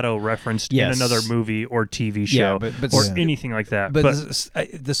the Shadow referenced Yes. in another movie or TV Yeah, show but or Yeah. anything like that. But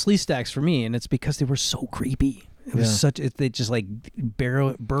the Slee Stacks for me, and it's because they were so creepy. It was Yeah. they just like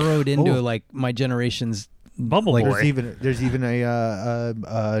burrowed into Oh. like my generation's Bubble like, Boy. There's even a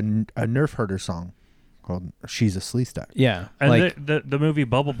Nerf herder song called "She's a Slee Stack." yeah, And like the movie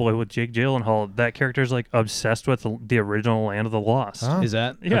Bubble Boy with Jake Gyllenhaal, that character's like obsessed with the original Land of the Lost. Huh? is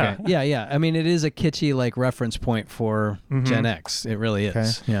that Yeah. okay. yeah. I mean, it is a kitschy like reference point for Gen X. It really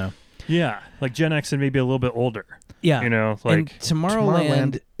is. Okay. Yeah, Yeah, like Gen X and maybe a little bit older. yeah. You know, and like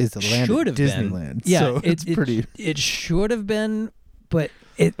Tomorrowland is the land should of have Disneyland. Been. Yeah, so it's pretty. It should have been, but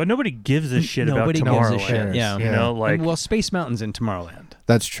it. but nobody gives a shit about Nobody gives a Tomorrowland. shit, yeah. You know, like well, Space Mountain's in Tomorrowland.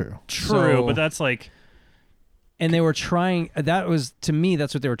 That's true. true, so- but that's like And they were trying. That was to me.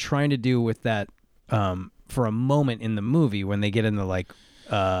 That's what they were trying to do with that. For a moment in the movie when they get in the like.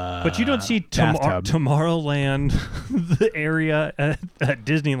 but you don't see bathtub. Tomorrowland, the area at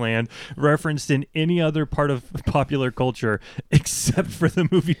Disneyland, referenced in any other part of popular culture except for the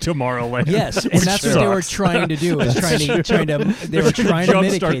movie Tomorrowland. Yes, and which that's what they were sucks. trying to do. Is trying to. They were trying to jumpstart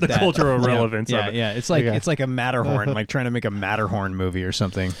mitigate the that cultural Yeah, relevance Yeah, of it. yeah. It's like Yeah. it's like a Matterhorn, like trying to make a Matterhorn movie or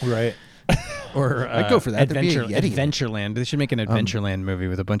something. Right. Or I'd go for that. That'd be a Yeti. Adventureland. They should make an Adventureland movie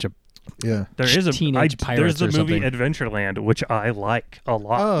with a bunch of. Yeah. There is a Teenage there's Pirates the or movie something. Adventureland, which I like a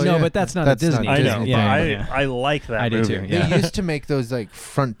lot. Oh, No, yeah. but that's not That's a Disney. not I know, Disney. but Yeah, I like that I do movie. too, yeah. They used to make those like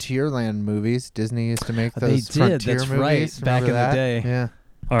Frontierland movies. Disney used to make They those did, Frontier that's movies. right, back Remember in the that? day. Yeah.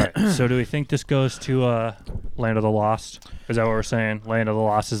 All right, so do we think this goes to Land of the Lost? Is that what we're saying? Land of the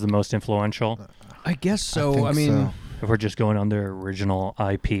Lost is the most influential? I guess so. think I mean, so. If we're just going on their original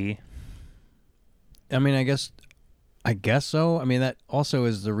IP? I guess so. I mean, that also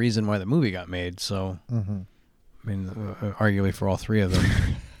is the reason why the movie got made. So, Mm-hmm. I mean, arguably for all three of them.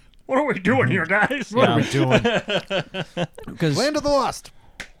 What are we doing here, guys? What are we doing? Because Land of the Lost.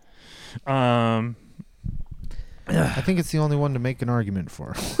 Um, I think it's the only one to make an argument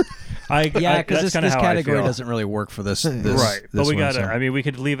for. yeah, because that's this kinda how I category feel. doesn't really work for this. Right, but this we one, gotta. so. I mean, we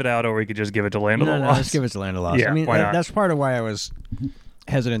could leave it out, or we could just give it to Land of No, the no, Lost. let's give it to Land of the Lost. Yeah, I mean, why not? that's part of why I was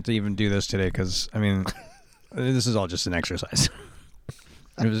hesitant to even do this today. Because I mean, this is all just an exercise.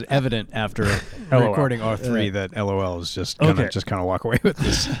 It was evident after LOL. recording R3 that LOL is just gonna just kind of walk away with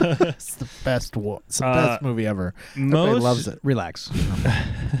this. It's the best one. It's the best movie ever. Everybody Most loves it. Relax.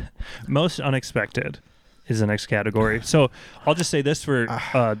 most unexpected is the next category. So I'll just say this for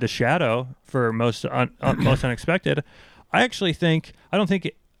The Shadow for most most unexpected. I don't think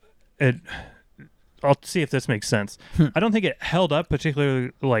it. I'll see if this makes sense. I don't think it held up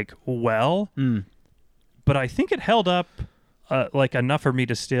particularly well, but I think it held up enough for me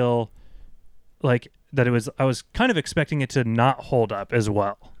to still that it was. I was kind of expecting it to not hold up as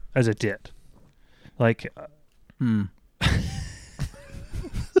well as it did.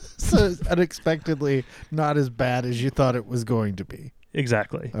 So it's unexpectedly not as bad as you thought it was going to be.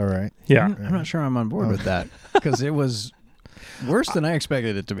 Exactly. All right. Yeah. I'm not sure I'm on board with that because it was worse than I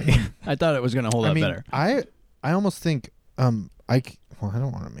expected it to be. I thought it was going to hold up better. I almost think I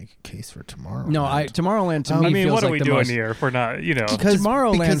don't want to make a case for Tomorrowland. No, Tomorrowland to me I mean, feels what are like we the doing most, here if we're not, because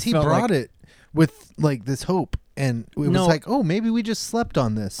Tomorrowland he felt brought like- it with this hope, and it was like, oh, maybe we just slept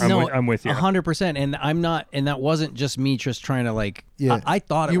on this. I'm with you. 100%, and I'm not, and that wasn't just me just trying to I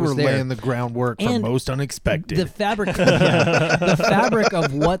thought it you was were there. laying the groundwork for And most unexpected. The fabric, the fabric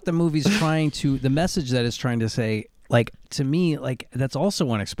of what the movie's trying to, the message that it's trying to say, to me, that's also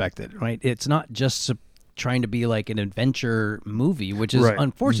unexpected, right? It's not just trying to be like an adventure movie, which is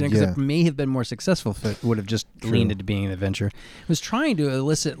unfortunate because it may have been more successful if it would have just leaned into being an adventure. It was trying to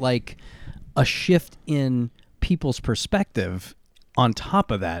elicit a shift in people's perspective on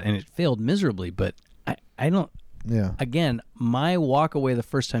top of that, and it failed miserably. But I don't. Yeah. Again, my walk away the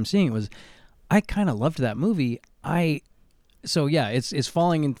first time seeing it was, I kind of loved that movie. It's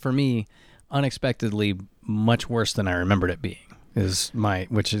falling in for me unexpectedly much worse than I remembered it being.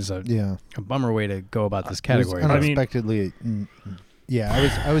 Which is a bummer way to go about this category. Unexpectedly,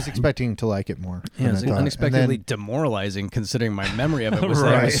 I was expecting to like it more. Yeah, it was unexpectedly demoralizing considering my memory of it was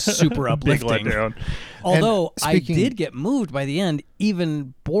that it was super uplifting. Although I did get moved by the end,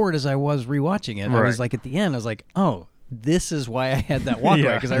 even bored as I was rewatching it. I was at the end, I was like, oh, this is why I had that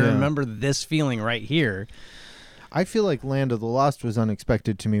walkway because I remember this feeling right here. I feel like Land of the Lost was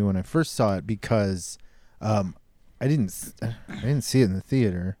unexpected to me when I first saw it because I didn't see it in the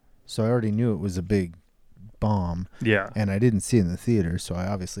theater, so I already knew it was a big bomb. Yeah. And I didn't see it in the theater, so I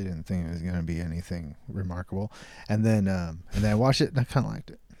obviously didn't think it was going to be anything remarkable. And then I watched it and I kind of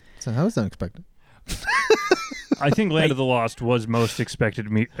liked it. So that was unexpected. I think Land of the Lost was most expected.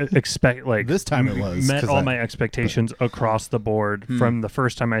 This time it was met all my expectations across the board from the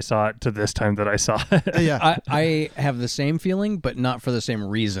first time I saw it to this time that I saw it. Yeah. I have the same feeling, but not for the same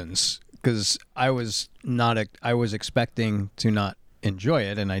reasons. Because I was expecting to not enjoy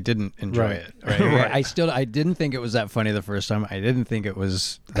it, and I didn't enjoy it. Right? I didn't think it was that funny the first time. I didn't think it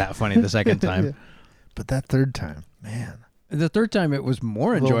was that funny the second time. Yeah. But that third time, man. The third time it was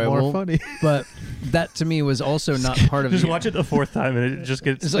more enjoyable, more funny. But that to me was also not part of Just the... watch it the fourth time, and it just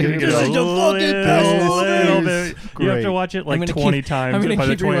gets It's like, it it's gets like a the fucking little bit. You have Great. to watch it I'm gonna 20 keep- times. I'm gonna And by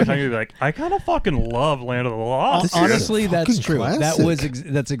the keep 20th time, rewatching. you'll be like, I kind of fucking love Land of the Lost. This is Honestly, a that's fucking true. classic. That was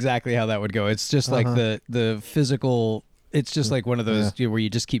that's exactly how that would go. It's just like the physical. It's just like one of those where you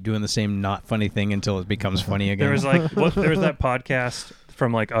just keep doing the same not funny thing until it becomes funny again. There was there was that podcast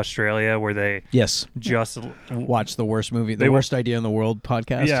from Australia where they just watch the worst movie, the worst idea in the world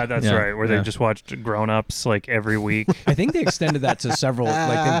podcast. Yeah, that's right. Where they just watched Grown Ups every week. I think they extended that to several.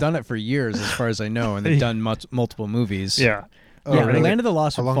 They've done it for years, as far as I know, and they've done multiple movies. Yeah. Oh, yeah, really? Land of the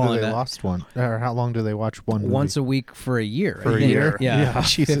Lost. How long do they watch one? Or how long do they watch one movie? Once a week for a year. For a year. Yeah.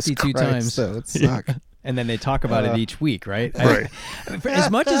 Jesus 52 Christ, times. So it suck. And then they talk about it each week, right? Right. As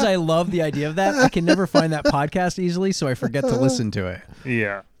much as I love the idea of that, I can never find that podcast easily, so I forget to listen to it.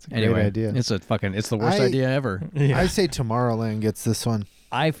 Yeah. Anyway, great idea. it's the worst idea ever. Yeah. I say Tomorrowland gets this one.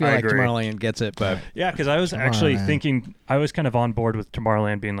 I feel I like agree. Tomorrowland gets it, but Yeah, because I was actually Tomorrowland. thinking, I was kind of on board with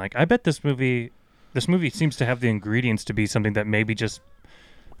Tomorrowland being I bet this movie seems to have the ingredients to be something that maybe just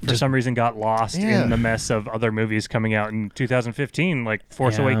for some reason got lost in the mess of other movies coming out in 2015, like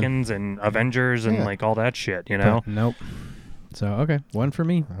Force Yeah. Awakens and Avengers and all that shit, you know? nope. So, okay, one for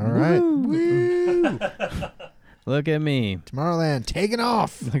me. All right. Woo. Look at me. Tomorrowland taking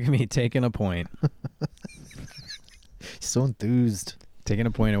off. Look at me taking a point. So enthused. Taking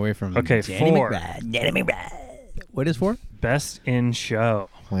a point away from Okay, Danny 4. McBride. Danny McBride. What is 4? Best in show.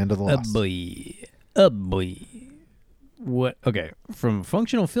 Land of the Lost. A boy. What? Okay, from a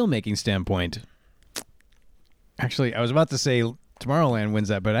functional filmmaking standpoint, actually, I was about to say Tomorrowland wins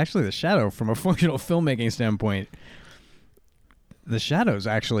that, but actually, The Shadow, from a functional filmmaking standpoint, The Shadow's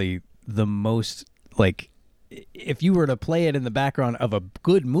actually the most if you were to play it in the background of a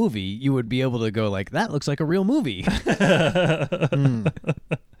good movie, you would be able to go like, that looks like a real movie.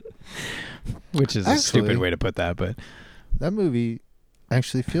 Which is a stupid way to put that, but that movie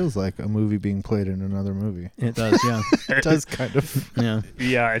actually feels like a movie being played in another movie. it does, yeah. It does kind of. Yeah.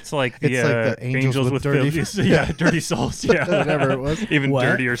 Yeah, it's like It's like the Angels with Dirty dirty souls. Yeah, Whatever it was. Even What?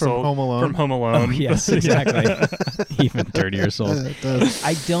 dirtier From soul Home Alone. From Home Alone. Oh, yes, exactly. Even dirtier souls. It does.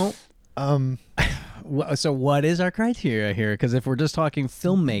 I don't. So what is our criteria here? Because if we're just talking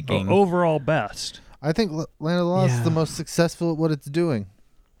filmmaking, Overall best. I think Land of the Lost is Yeah. the most successful at what it's doing.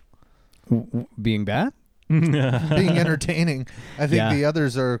 being bad. Being entertaining. I think Yeah. the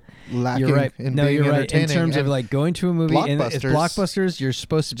others are lacking You're right. in No, being you're right. entertaining. In terms of and like going to a movie, and it's blockbusters. blockbusters, you're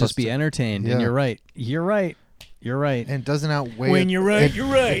supposed to just be entertained. Yeah. And you're right. You're right. You're right. and it doesn't outweigh. When you're right, it, you're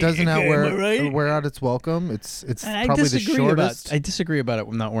right. It doesn't Okay, outwear am I right? wear out its welcome. It's I probably the disagree shortest. I disagree about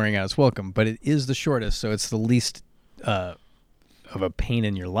it not wearing out its welcome, but it is the shortest, so it's the least of a pain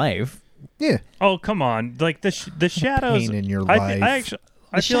in your life. Yeah, Oh, come on. Like the shadows. pain in your I life.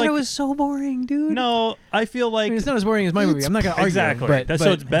 I feel Shadow like is so boring, dude. no. I feel I like mean, it's not as boring as my movie. I'm not going to argue. exactly. But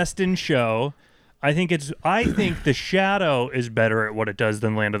So it's best in show. I think The Shadow is better at what it does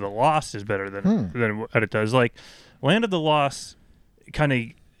than Land of the Lost is better than what it does. Like Land of the Lost kind of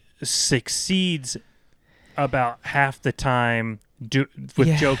succeeds about half the time with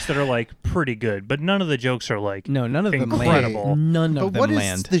Yeah. jokes that are like pretty good, but none of the jokes are like no, none of them incredible. land. None but of them what is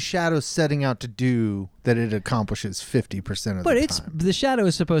land. the Shadow setting out to do that it accomplishes 50% of But the it's time? The Shadow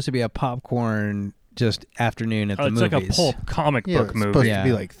is supposed to be a popcorn just afternoon at the It's movies. like a pulp comic Yeah, book it's movie. supposed Yeah. to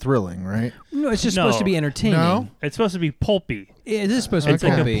be like thrilling, right? No, it's just No. supposed to be entertaining. No? It's supposed to be pulpy. It is supposed to be It's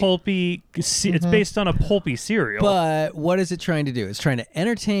like pulpy. a pulpy. It's based on a pulpy cereal. But what is it trying to do? It's trying to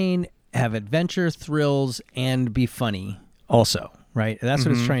entertain, have adventure, thrills, and be funny also, right? That's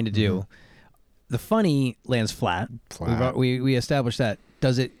what it's trying to do. The funny lands flat. Flat. We established that.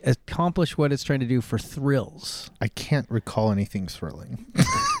 Does it accomplish what it's trying to do for thrills? I can't recall anything thrilling.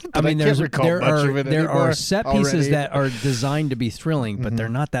 I mean, can't recall there much are of it there are anymore set pieces already. that are designed to be thrilling, but they're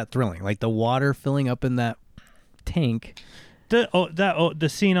not that thrilling. Like the water filling up in that tank. The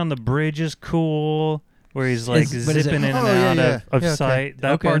scene on the bridge is cool, where he's like But is it- zipping in and Oh, yeah, out yeah. of Yeah, okay. sight.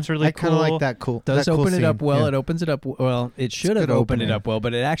 That Okay. part's really I kind cool. of like that cool. Does that cool open it scene. up well. Yeah. It opens it up well. It should have good opened it opening. up well,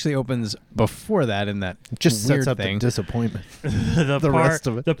 but it actually opens before that in that Just weird sets up thing. the disappointment. the the part, rest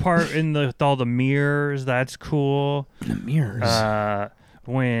of it. The part with all the mirrors, that's cool. The mirrors.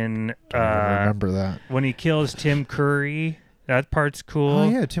 When I remember that. when he kills Tim Curry, that part's cool. Oh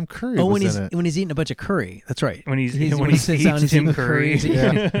yeah, Tim Curry oh, was when he's in it. when he's eating a bunch of curry. That's right. When he's when when he he sits down, eats he's Tim eating Curry.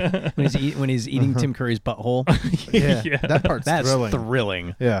 when he's eating Tim Curry's butthole. Yeah, Yeah. that part's That's thrilling.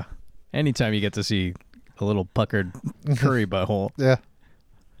 thrilling. Yeah, Anytime you get to see a little puckered curry butthole, yeah.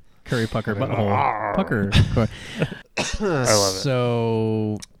 curry pucker butthole, pucker. I love it.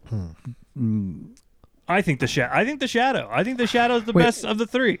 So, I think the Shadow. I think the Shadow is the Wait. best of the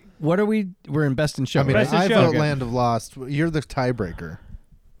three. what are we? We're in best in show. I mean, right? Best in I show. vote Okay. Land of Lost. You're the tiebreaker.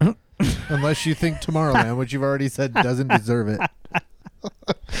 Unless you think Tomorrowland, which you've already said doesn't deserve it.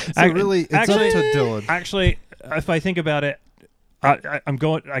 So really, it's actually- up to Dylan. Actually, if I think about it, I'm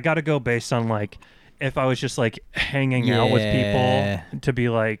going. I got to go based on like if I was just like hanging out with Yeah. people to be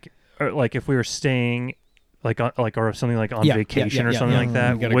like, or like if we were staying like on, like or something like on Yeah, vacation or yeah, something yeah. like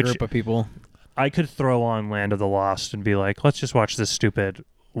that. You got a Which group of people. I could throw on Land of the Lost and be like, let's just watch this stupid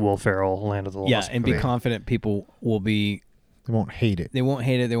Will Ferrell Land of the Lost. Yeah, and be movie. confident people will be. They won't hate it. They won't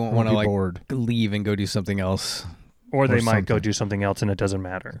hate it. They won't Won't want to be like bored. leave and go do something else. or they or might go something. do something else and it doesn't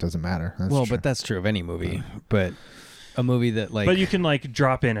matter. It doesn't matter. That's well, true. but that's true of any movie. But a movie that like. But you can like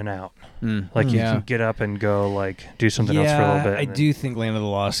drop in and out. Mm, Like you yeah. can get up and go like do something else for a little bit. I and then- do think Land of the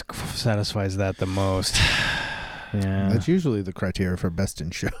Lost satisfies that the most. Yeah, That's usually the criteria for best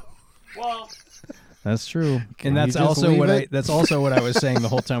in show. Well, that's true, Can and that's you just also leave what it? that's also what I was saying the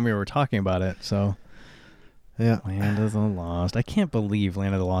whole time we were talking about it. So, Yeah. Land of the Lost. I can't believe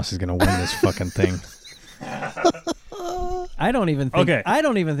Land of the Lost is going to win this fucking thing. I don't even think. Okay. I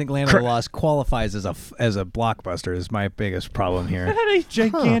don't even think Land of the Lost qualifies as a blockbuster. Is my biggest problem it here. had a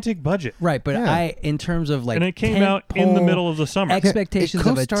gigantic budget. Right, but Yeah. in terms of like, And it came out in the tentpole middle of the summer. expectations it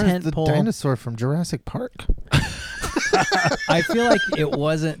of a co-stars the tentpole. dinosaur from Jurassic Park. I feel like it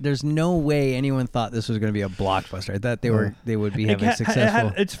wasn't. There's no way anyone thought this was going to be a blockbuster. I thought they would be having It successful.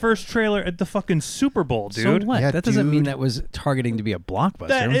 had its first trailer at the fucking Super Bowl, So dude. what? Yeah, that doesn't mean dude. that was targeting to be a blockbuster.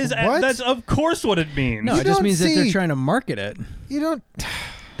 That is What? that's of course what it means. no, You it just don't means that they're see- trying to market it. You don't.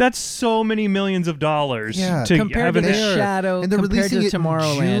 That's so many millions of dollars Yeah. to Compared have to an The There. Shadow, And they're compared releasing to it in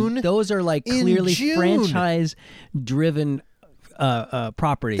Tomorrowland, June? those are like In clearly June. franchise-driven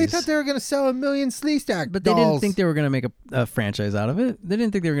properties. They thought they were going to sell 1 million Sleestak But they didn't think they were going to make a franchise out of it. They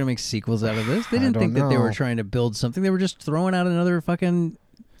didn't think they were going to make sequels out of this. They didn't think that they were trying to build something. They were just throwing out another fucking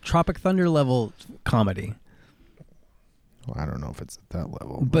Tropic Thunder level comedy. Well, I don't know if it's at that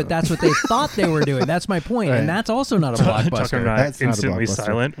level. But that's what they thought they were doing. That's my point. Right. And that's also not a Tucker blockbuster. and I That's not a instantly blockbuster.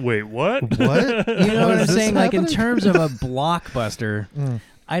 silent. Wait, what? What? You know what I'm Is this saying? Like in happening? terms of a blockbuster,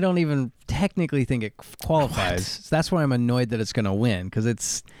 I don't even technically think it qualifies. So that's why I'm annoyed that it's going to win because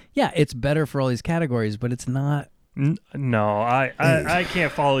it's better for all these categories, but it's not. No, I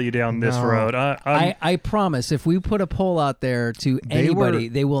can't follow you down this No. road. I promise if we put a poll out there to anybody,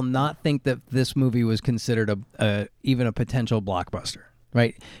 they will not think that this movie was considered even a potential blockbuster.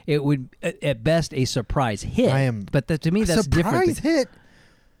 Right? It would at best a surprise hit. But to me that's different. Surprise hit.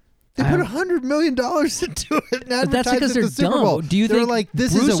 They put $100 million into it. But that's because they're the Super Bowl. dumb. Do you They're think like,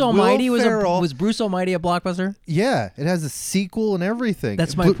 this Bruce is a Almighty Will Ferrell? was Bruce Almighty a blockbuster? Yeah, it has a sequel and everything.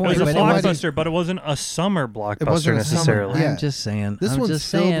 That's my point. it was a But it blockbuster, but it wasn't a summer blockbuster wasn't a summer- necessarily. yeah. I'm just saying. This I'm one's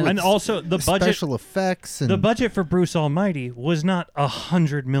just filled saying. with And also the budget. special effects and The budget for Bruce Almighty was not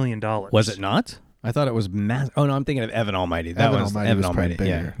 $100 million. Was it not? I thought it was massive. Oh no, I'm thinking of Evan Almighty. That Evan was Almighty Evan was probably Almighty.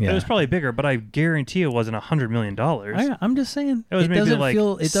 Yeah, bigger. yeah. It was probably bigger, but I guarantee it wasn't $100 million. I'm just saying. It was maybe doesn't like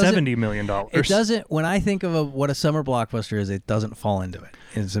feel, it doesn't- $70 million. It doesn't. When I think of what a summer blockbuster is, it doesn't fall into it.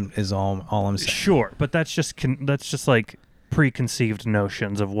 Is all I'm saying. Sure, but that's just like preconceived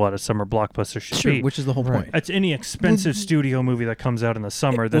notions of what a summer blockbuster should Sure, be. which is the whole Right. point. It's any expensive studio movie that comes out in the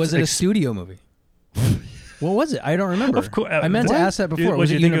summer. Was it a studio movie? What was it? I don't remember. Of course, I meant to what? ask that before. Would Was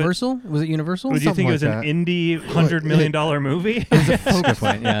you it think Universal? Was it Universal? Would you think it was Something an like indie $100 million movie? Good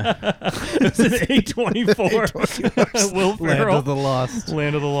point. Yeah. It's an A24. Will Ferrell. Lost.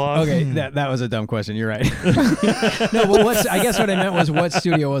 Land of the Lost. Okay, that was a dumb question. You're right. No, but I guess what I meant was what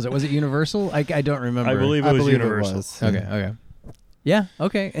studio was it? Was it Universal? I don't remember. I believe it was Universal. Okay. Yeah.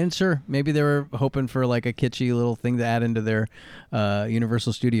 Okay. And sure, maybe they were hoping for like a kitschy little thing to add into their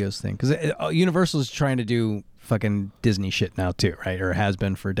Universal Studios thing because Universal is trying to do fucking Disney shit now too, right? Or has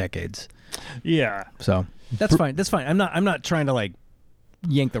been for decades. Yeah. So that's fine. That's fine. I'm not trying to like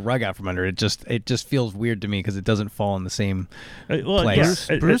yank the rug out from under it. It just feels weird to me because it doesn't fall in the same place.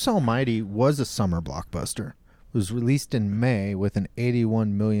 Bruce Almighty was a summer blockbuster. It was released in May with an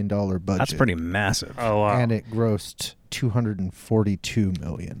 $81 million budget. That's pretty massive. Oh wow. And it grossed $242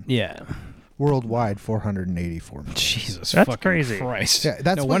 million. Yeah. Worldwide, $484 million. Jesus, That's fucking crazy. Christ. Yeah,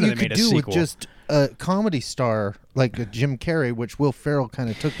 that's No what wonder you they made could a do with sequel. just a comedy star like a Jim Carrey, which Will Ferrell kind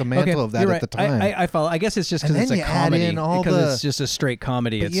of took the mantle of that you're at the time. I follow. I guess it's just And because it's then a you add comedy. in all Because it's just a straight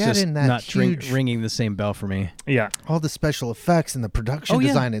comedy. But It's you add just in that not huge- ringing the same bell for me. Yeah. All the special effects and the production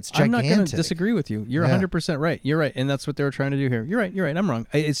design, it's I'm gigantic. not going to disagree with you. You're Yeah. 100% right. You're right, and that's what they were trying to do here. You're right. I'm wrong.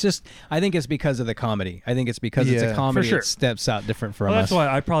 It's just I think it's because of the comedy. I think it's because it's Yeah, a for comedy. sure. It steps out different from Well, us. that's why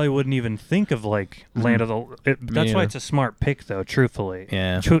I probably wouldn't even think of like Land of the. That's why Yeah. it's a smart pick, though. Truthfully.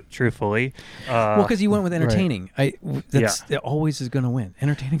 Yeah. Truthfully. Well, because you went with entertaining. It always is going to win.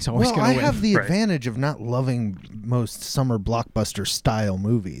 Entertaining's always Well, going I to win. have the Right. advantage of not loving most summer blockbuster style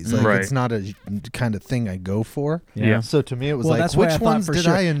movies. Like, Right. it's not a kind of thing I go for. Yeah. So to me, it was well, like, that's why which I thought ones for did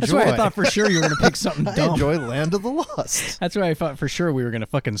sure. I enjoy? That's why I thought for sure you were going to pick something I dumb. enjoy Land of the Lost. That's why I thought for sure we were going to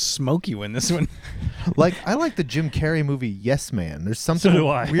fucking smoke you in this one. Like, I like the Jim Carrey movie Yes Man. There's something So do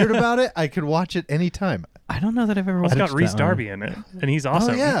I. weird about it. I could watch it anytime. I don't know that I've ever It's watched got Reese that Darby in it, and he's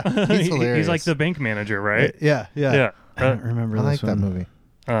awesome. yeah. He's He's hilarious. like the bank manager, right? Yeah. Yeah. I don't remember I like this that one. movie.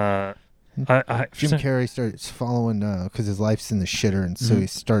 Jim Jim Carrey starts following because his life's in the shitter, and so he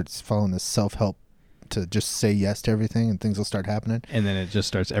starts following this self-help to just say yes to everything, and things will start happening. And then it just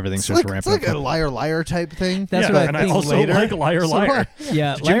starts, everything It's starts like, ramping it's like up. a liar type thing. That's yeah, what I and think I also later. like Liar So Liar.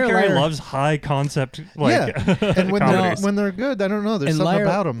 Yeah, Jim Liar, Carrey Liar. loves high concept like Yeah, and when they're, comedies. when they're good, I don't know. There's And something Liar-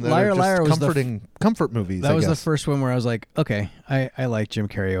 about them that Liar, are just Liar was the comforting, comfort movies. That I was the guess. first one where I was like, okay, I like Jim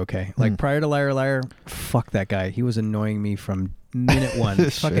Carrey. Okay, like prior to Liar Liar, fuck that guy. He was annoying me from minute one.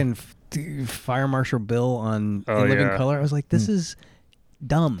 Sure. Fucking Fire Marshal Bill on Oh, In Living yeah. Color. I was like, this is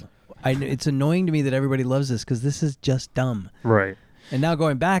dumb. It's annoying to me that everybody loves this because this is just dumb. right. And now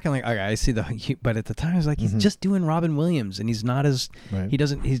going back, I'm like, okay, I see but at the time I was like, he's just doing Robin Williams, and he's not as Right.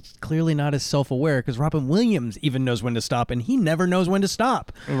 he's clearly not as self-aware because Robin Williams even knows when to stop, and he never knows when to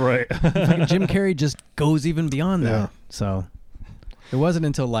stop. Right. Fucking Jim Carrey just goes even beyond that. Yeah. So It wasn't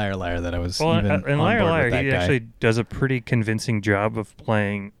until Liar Liar that I was Well, even in on Liar board Liar, with that he guy. actually does a pretty convincing job of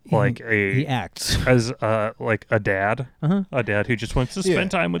playing like he acts. as like a dad, Uh-huh. a dad who just wants to Yeah.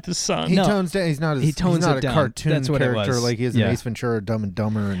 spend time with his son. He No. tones down. He's not. He tones he's not it a down. cartoon That's what it character was. like he is Yeah. in Ace Ventura, or Dumb and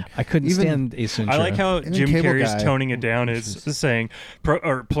Dumber, and I couldn't even- stand Ace Ventura. I like how Even Jim Cable Carrey's Guy. toning it down is saying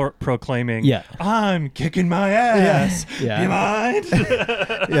proclaiming, Yeah. I'm kicking my ass. Yeah. You mind?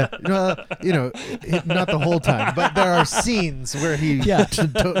 yeah, not the whole time, but there are scenes where he Yeah.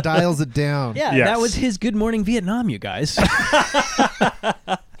 dials it down. Yeah, Yes. that was his Good Morning Vietnam, you guys.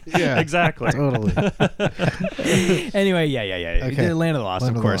 yeah, Exactly. totally. Anyway, yeah. Okay. The Land of the Lost,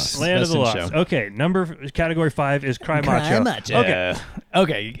 Land of of the course. Lost. Land of the Best Lost. in show. Okay, category 5 is Cry Macho. Okay.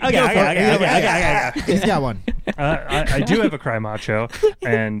 Okay. He's got one. I do have a Cry Macho,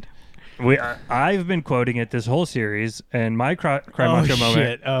 and I've been quoting it this whole series, and my Cry Macho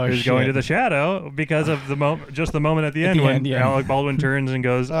moment is going to the shadow because of the moment, just the moment at the end when Alec Baldwin turns and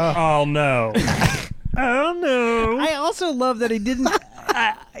goes, "Oh no." Oh no! I also love that he didn't.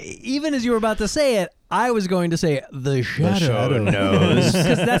 Even as you were about to say it, I was going to say the shadow knows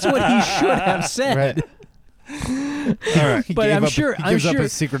because that's what he should have said. Right. All right. But I'm sure. He I'm gives up sure.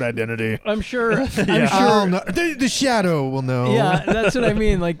 his secret identity. I'm sure. I'm I'll sure. know. The shadow will know. Yeah, that's what I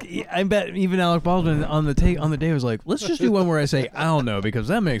mean. Like, I bet even Alec Baldwin on the day was like, "Let's just do one where I say I don't know because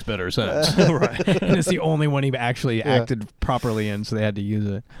that makes better sense." Right. And it's the only one he actually acted properly in, so they had to use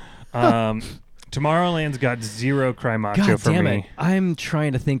it. Tomorrowland's got 0 Cry Macho God for damn me. it! I'm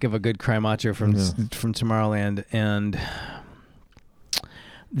trying to think of a good Cry Macho from Tomorrowland, and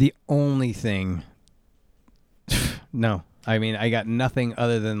the only thing, no, I mean I got nothing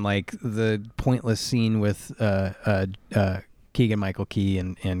other than like the pointless scene with Keegan Michael Key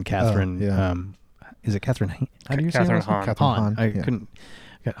and Catherine. yeah. Is it Catherine? How do you say Catherine her last name? Hahn. Catherine Hahn, I yeah. couldn't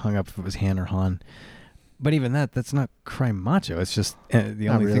got hung up if it was Han or Han. But even that's not Cry Macho. It's just the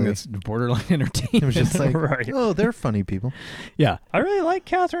Not only thing really. that's borderline entertainment. It was just like, Right. oh, they're funny people. yeah. I really like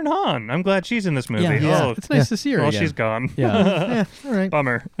Catherine Hahn. I'm glad she's in this movie. Yeah. Oh, It's nice to see her well, again. she's gone. Yeah. Yeah, all right.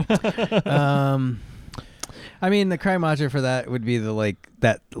 Bummer. I mean, the Cry Macho for that would be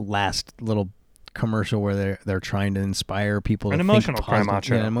that last little commercial where they're trying to inspire people. An to emotional think Cry positive.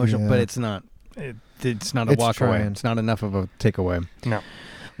 Macho. Yeah, emotional, Yeah. but it's not. It's not a It's walk away. trying. It's not enough of a takeaway. No.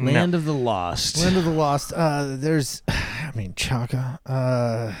 Land of the Lost. Land of the Lost. There's, Chaka.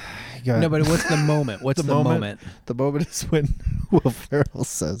 You got No, but what's the moment? What's the moment? The moment is when Will Ferrell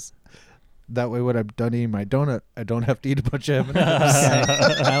says, "That way, when I'm done eating my donut, I don't have to eat a bunch of M&Ms."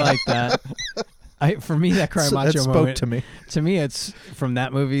 I like that. For me, that Cry So Macho that spoke moment. to me. To me, it's from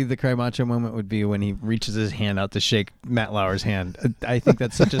that movie. The Cry Macho moment would be when he reaches his hand out to shake Matt Lauer's hand. I think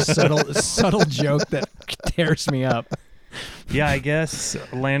that's such a subtle joke that tears me up. Yeah, I guess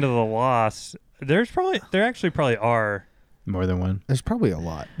Land of the Lost. There actually probably are. More than one. There's probably a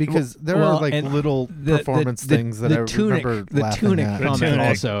lot because there Well, are like and little performance things that I remember The laughing tunic at. comment tunic.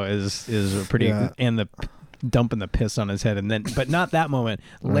 also is a pretty Yeah. and the dumping the piss on his head and then but not that moment.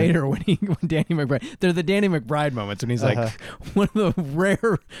 Right. Later when Danny McBride, they're the Danny McBride moments when he's like one of the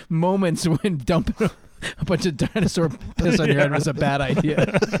rare moments when dumping a bunch of dinosaur piss on your head was a bad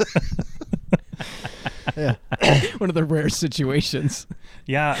idea. Yeah. One of the rare situations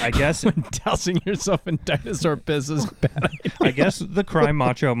Yeah, I guess when dousing yourself in dinosaur piss is a bad idea. I guess the Cry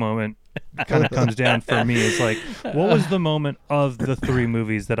Macho moment kind of comes down for me. It's like, what was the moment of the 3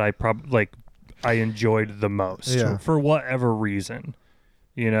 movies that I I enjoyed the most Yeah. for whatever reason?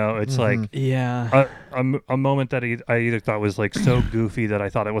 It's like Yeah. a moment that I either thought was like so goofy that I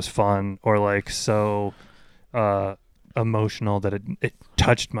thought it was fun, or like so emotional that it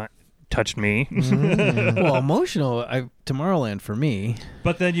touched me. Well, emotional. Tomorrowland for me.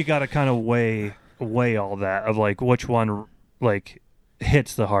 But then you got to kind of weigh all that of like which one like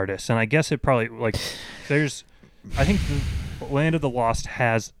hits the hardest, and I guess it probably like I think the Land of the Lost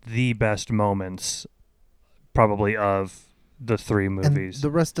has the best moments probably of the 3 movies. And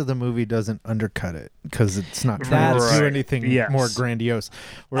the rest of the movie doesn't undercut it because it's not trying That's to do right. anything Yes. more grandiose.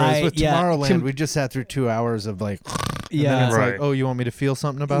 Whereas with yeah, Tomorrowland, we just sat through 2 hours of like, and then Yeah. it's Right. like, oh, you want me to feel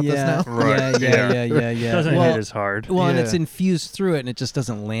something about yeah, this now? Right. Yeah. Doesn't well, hit as hard. Well, and it's Yeah. infused through it, and it just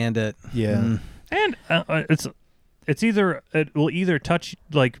doesn't land it. Yeah. And it's either it will either touch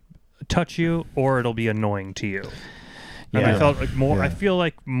you or it'll be annoying to you. And I Yeah. felt like more. Yeah.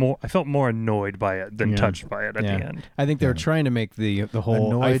 I felt more annoyed by it than Yeah. touched by it at Yeah. the end. I think they were trying to make the whole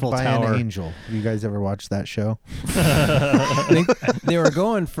Annoyed Eiffel by Tower. an angel. You guys ever watch that show? I think they were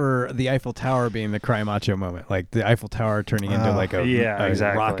going for the Eiffel Tower being the Cry Macho moment, like the Eiffel Tower turning into like a, Yeah, a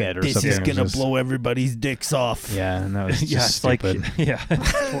exactly. rocket or something. It was just- blow everybody's dicks off. Yeah, and that was just Yeah, it's like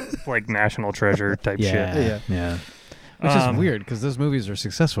stupid. like National Treasure type yeah, shit. yeah. Which is weird because those movies are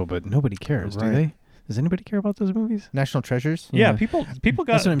successful, but nobody cares, do Right. they? Does anybody care about those movies? National Treasures. Yeah, Yeah. people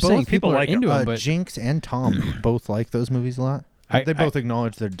got That's what I'm both saying. People are like into them. them, but Jinx and Tom both like those movies a lot. They both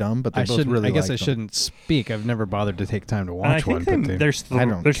acknowledge they're dumb, but they both really I guess like I them. shouldn't speak. I've never bothered to take time to And I watch think one. But there's I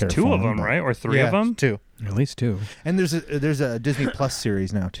don't there's care two for of them, but- right, or three yeah, of them two. at least two. And there's a Disney Plus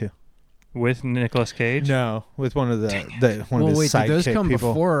series now too. with Nicolas Cage. No, with one of one Well, of his wait, did those sidekick come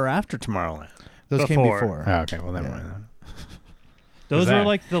people. before or after Tomorrowland? Those came Before. before. Oh, okay, well, never Yeah. mind. Then. Those that- were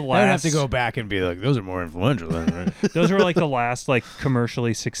like the I last. would have to go back and be like, those are more influential. Than, right? Those were like the last like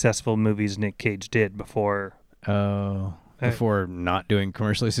commercially successful movies Nick Cage did before Oh, before not doing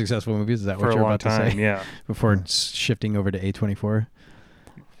commercially successful movies. Is that for what a you're long about to time. say? Yeah, Before shifting over to A24.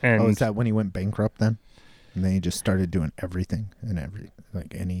 and Oh, is that when he went bankrupt then? And then he just started doing everything and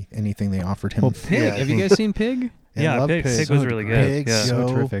anything they offered him. Well, Pig. Have you guys seen Pig? Yeah, love Pig was really good. Pig, Yeah. So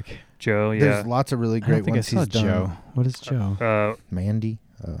Joe. terrific. Joe. There's Yeah, lots of really I great don't think I ones saw he's done. Joe. What is Joe? Mandy.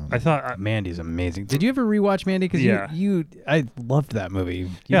 I thought Mandy's amazing. Did you ever rewatch Mandy? Because Yeah. I loved that movie. You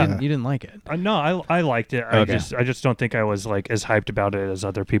Yeah. didn't like it. no, I liked it. Okay. I just don't think I was like as hyped about it as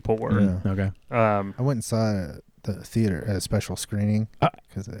other people were. Yeah. Okay. Um, I went and saw it at the theater at a special screening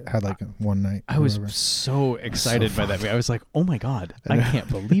because it had like a one night. I or was whatever. so excited by that movie. I was like, "Oh my god, I can't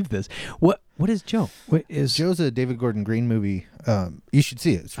believe this." What is Joe? What is Joe's a David Gordon Green movie. You should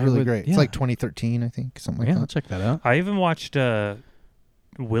see it. It's I really would- great. yeah. It's like 2013, I think, something like Yeah, I'll that. check that out. I even watched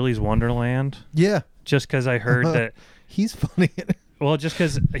Willy's Wonderland Yeah, just because I heard that. he's funny. Well, just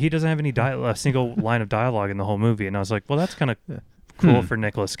because he doesn't have any a single line of dialogue in the whole movie, and I was like, well, that's kind of cool for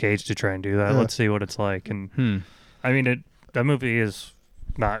Nicolas Cage to try and do that. Yeah. Let's see what it's like. And I mean, that movie is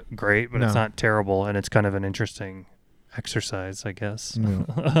not great, but it's No. not terrible, and it's kind of an interesting exercise, I guess.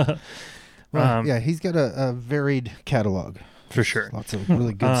 Well, yeah, he's got a varied catalog. For sure. Lots of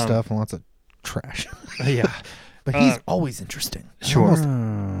really good stuff and lots of trash. Yeah. But he's always interesting. Sure.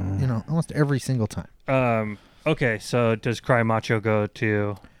 Almost every single time. Okay, so does Cry Macho go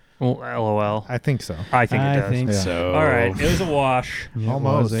to LOL? I think so. I think it does. Yeah. so. All right, it was a wash.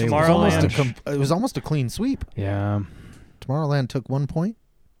 Almost. It It was was almost, Tomorrowland. it was almost a clean sweep. Yeah. Tomorrowland took 1 point.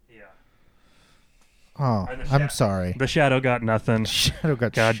 Yeah. Oh, And the I'm sorry. The Shadow got nothing. Shadow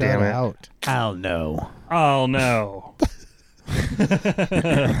got God shut damn it. out. I'll know. Oh no.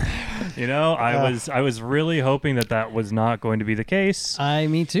 I was really hoping that was not going to be the case.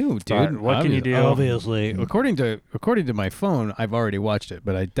 Me too, dude. But what can you do? Obviously, according to my phone, I've already watched it,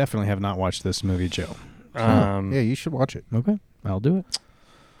 but I definitely have not watched this movie, Joe. Yeah, you should watch it. Okay, I'll do it.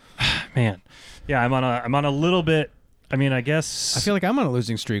 Man, yeah, I'm on a little bit. I mean, I guess I feel like I'm on a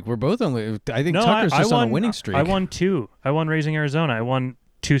losing streak. We're both on. I think no. Tucker's just won, on a winning streak. I won 2. I won Raising Arizona. I won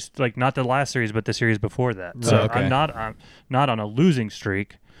 2, like not the last series, but the series before that. So okay. I'm not on a losing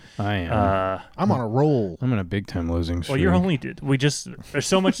streak. I am. I'm on a roll. I'm in a big time losing streak. Well, you're only there's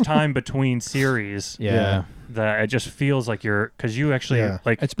so much time between series Yeah. that it just feels like because you actually Yeah.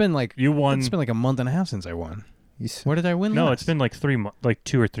 like It's been like you won. It's been like a month and a half since I won. You s- Where did I win? No, last? it's been like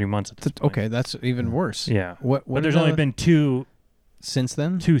 2 or 3 months at this point. Okay, that's even worse. Yeah. What But there's did only I- been 2 since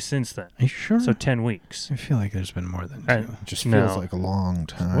then. since then. Are you sure? So 10 weeks. I feel like there's been more than two. And It just No. feels like a long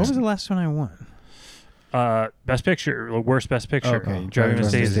time. What was the last one I won? Best Picture, worst Best Picture, Okay, Driving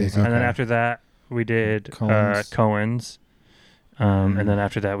Miss Daisy. Daisy. And then Okay. after that, we did Coens. Cohen's. And then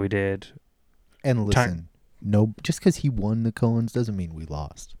after that, we did. And listen, no, just because he won the Coens doesn't mean we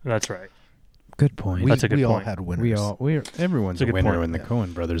lost. That's right. Good point. That's a good we all point. had winners. Everyone's That's a a good winner point. when the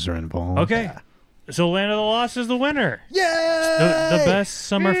Coen brothers are involved. Okay. So Land of the Lost is the winner. Yeah. The best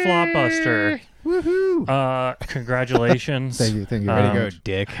summer flopbuster. Woohoo! Congratulations. Thank you. Thank you. Way to Um, go,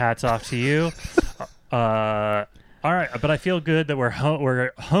 Dick. Hats off to you. All right, but I feel good that we're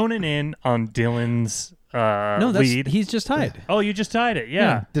honing in on Dylan's No, lead. he's just tied. Oh, you just tied it.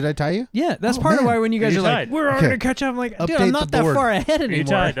 Yeah. Did I tie you? Yeah, that's Oh, part of man. why when you guys You are like, tied. we're all Okay. gonna catch up. I'm like, dude, Update I'm not the that board. far ahead You anymore.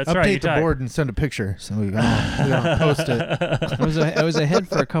 tied. That's Update right. You the tied. board and send a picture so we gotta post it. I was ahead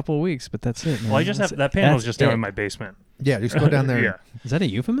for a couple of weeks, but that's it. Man. Well, I just have that panel's just down in my basement. Yeah, just go down there. Yeah. Is that a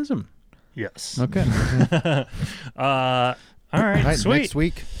euphemism? Yes. Okay. All right. Right, Sweet. next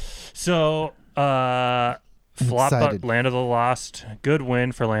week. So, Flop excited. Land of the Lost. Good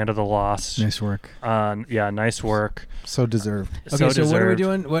win for Land of the Lost. Nice work. Yeah, nice work. So deserved. Okay, so what are we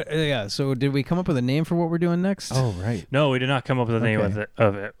deserved. doing? Yeah. So did we come up with a name for what we're doing next? Oh, right. No, we did not come up with a name Okay.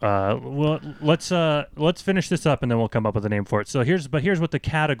 of it. Well, let's finish this up and then we'll come up with a name for it. So here's what the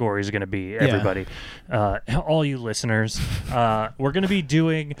category is going to be. Everybody, all you listeners, we're going to be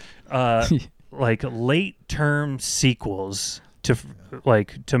doing like late term sequels to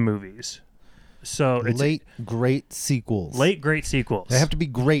movies. So it's late great sequels. late great sequels. They have to be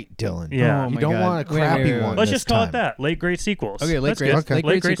great, Dylan. Yeah. Oh You my don't God. want a Wait, crappy wait. one. Let's this just call time. it that. Late great sequels. Okay, late That's great, good. Okay.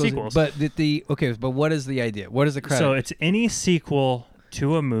 late great sequels. But okay, but what is the idea? What is the credit? So it's any sequel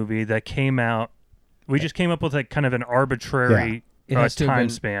to a movie that came out. We just came up with like kind of an arbitrary It has to have time been-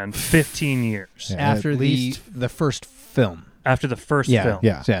 span, 15 years Yeah. after at least- the first film. after the first Yeah, film.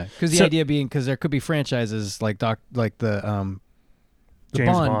 Yeah. Yeah, because the So- idea being because there could be franchises like the James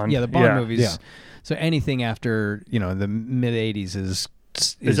Bond. yeah, the Bond Yeah. movies. Yeah. So anything after the mid '80s is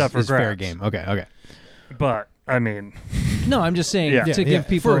up for fair grabs. game. Okay. But I mean, No, I'm just saying Yeah. to Yeah, give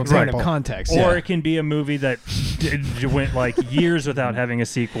people for a point example. of context. or it can be a movie that went like years without having a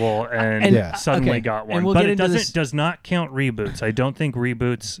sequel and, And- Yeah. suddenly okay, got and one. we'll But get it into doesn't this- does not count reboots. I don't think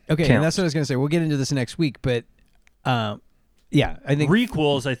reboots Okay, count. and that's what I was going to say. We'll get into this next week, but yeah, I think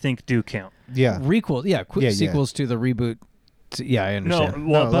Requels, I think, do count. Yeah. requels, Yeah. sequels to the reboot. Yeah, I No, understand.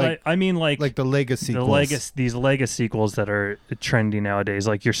 well, No, but like- I mean like Like the legacy. these Lego sequels that are trendy nowadays,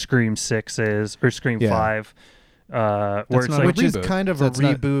 like your Scream 6s or Scream Yeah. 5, where it's not like a Which is reboot. kind of That's a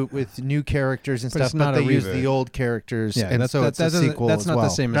not- reboot with new characters and But stuff, it's not but a they use reboot. the old characters, Yeah, and so it's a doesn't- sequel that's as not well. the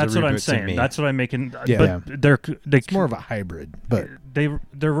same as that's a what reboot I'm to saying. me. That's what I'm making. Yeah. But Yeah. it's more of a hybrid, but they're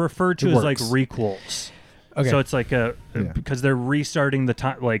referred to It as like works. requels. Okay. So it's like Yeah. because they're restarting the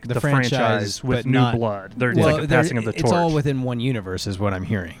time, like The the, franchise, with but new not- blood. They're well, like a passing of the torch. it's all within one universe, is what I'm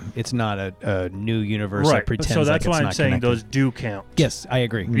hearing. It's not a new universe that right. pretends So that's like why it's I'm not saying connected. those do count. Yes, I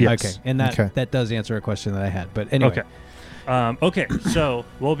agree. Yes. Okay, and that does answer a question that I had. But anyway, Okay, so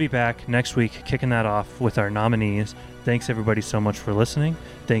we'll be back next week, kicking that off with our nominees. Thanks everybody so much for listening.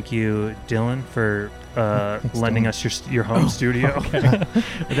 Thank you, Dylan, for lending us your home studio.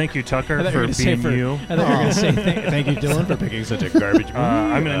 Thank you, Tucker, for being you. I thought you were going to say thank you, Dylan, for picking such a garbage movie.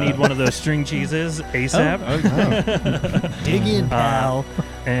 I'm gonna need one of those string cheeses ASAP. dig in, pal.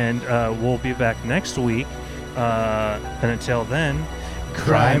 And we'll be back next week. And until then,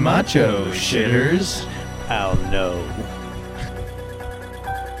 Cry macho, shitters. I'll know.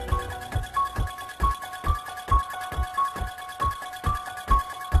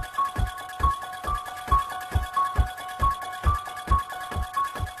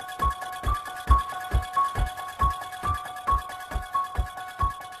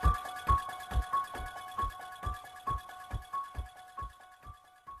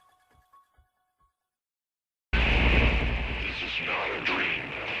 This is not a dream.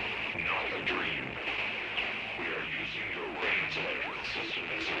 Not a dream. We are using your brain's electrical system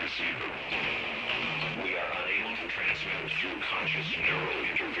as a receiver. We are unable to transmit through conscious neural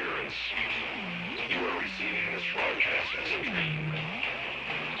interference. You are receiving this broadcast as a dream.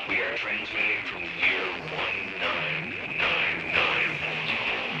 We are transmitting from the year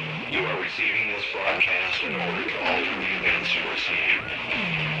 1999. You are receiving this broadcast in order to alter the events you are seeing.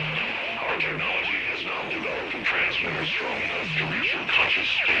 Our technology has not developed a transmitter strong enough to reach your conscious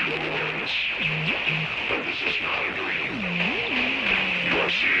state of awareness. But this is not a dream. You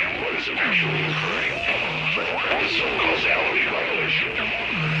are seeing what is actually occurring. This is a causality violation.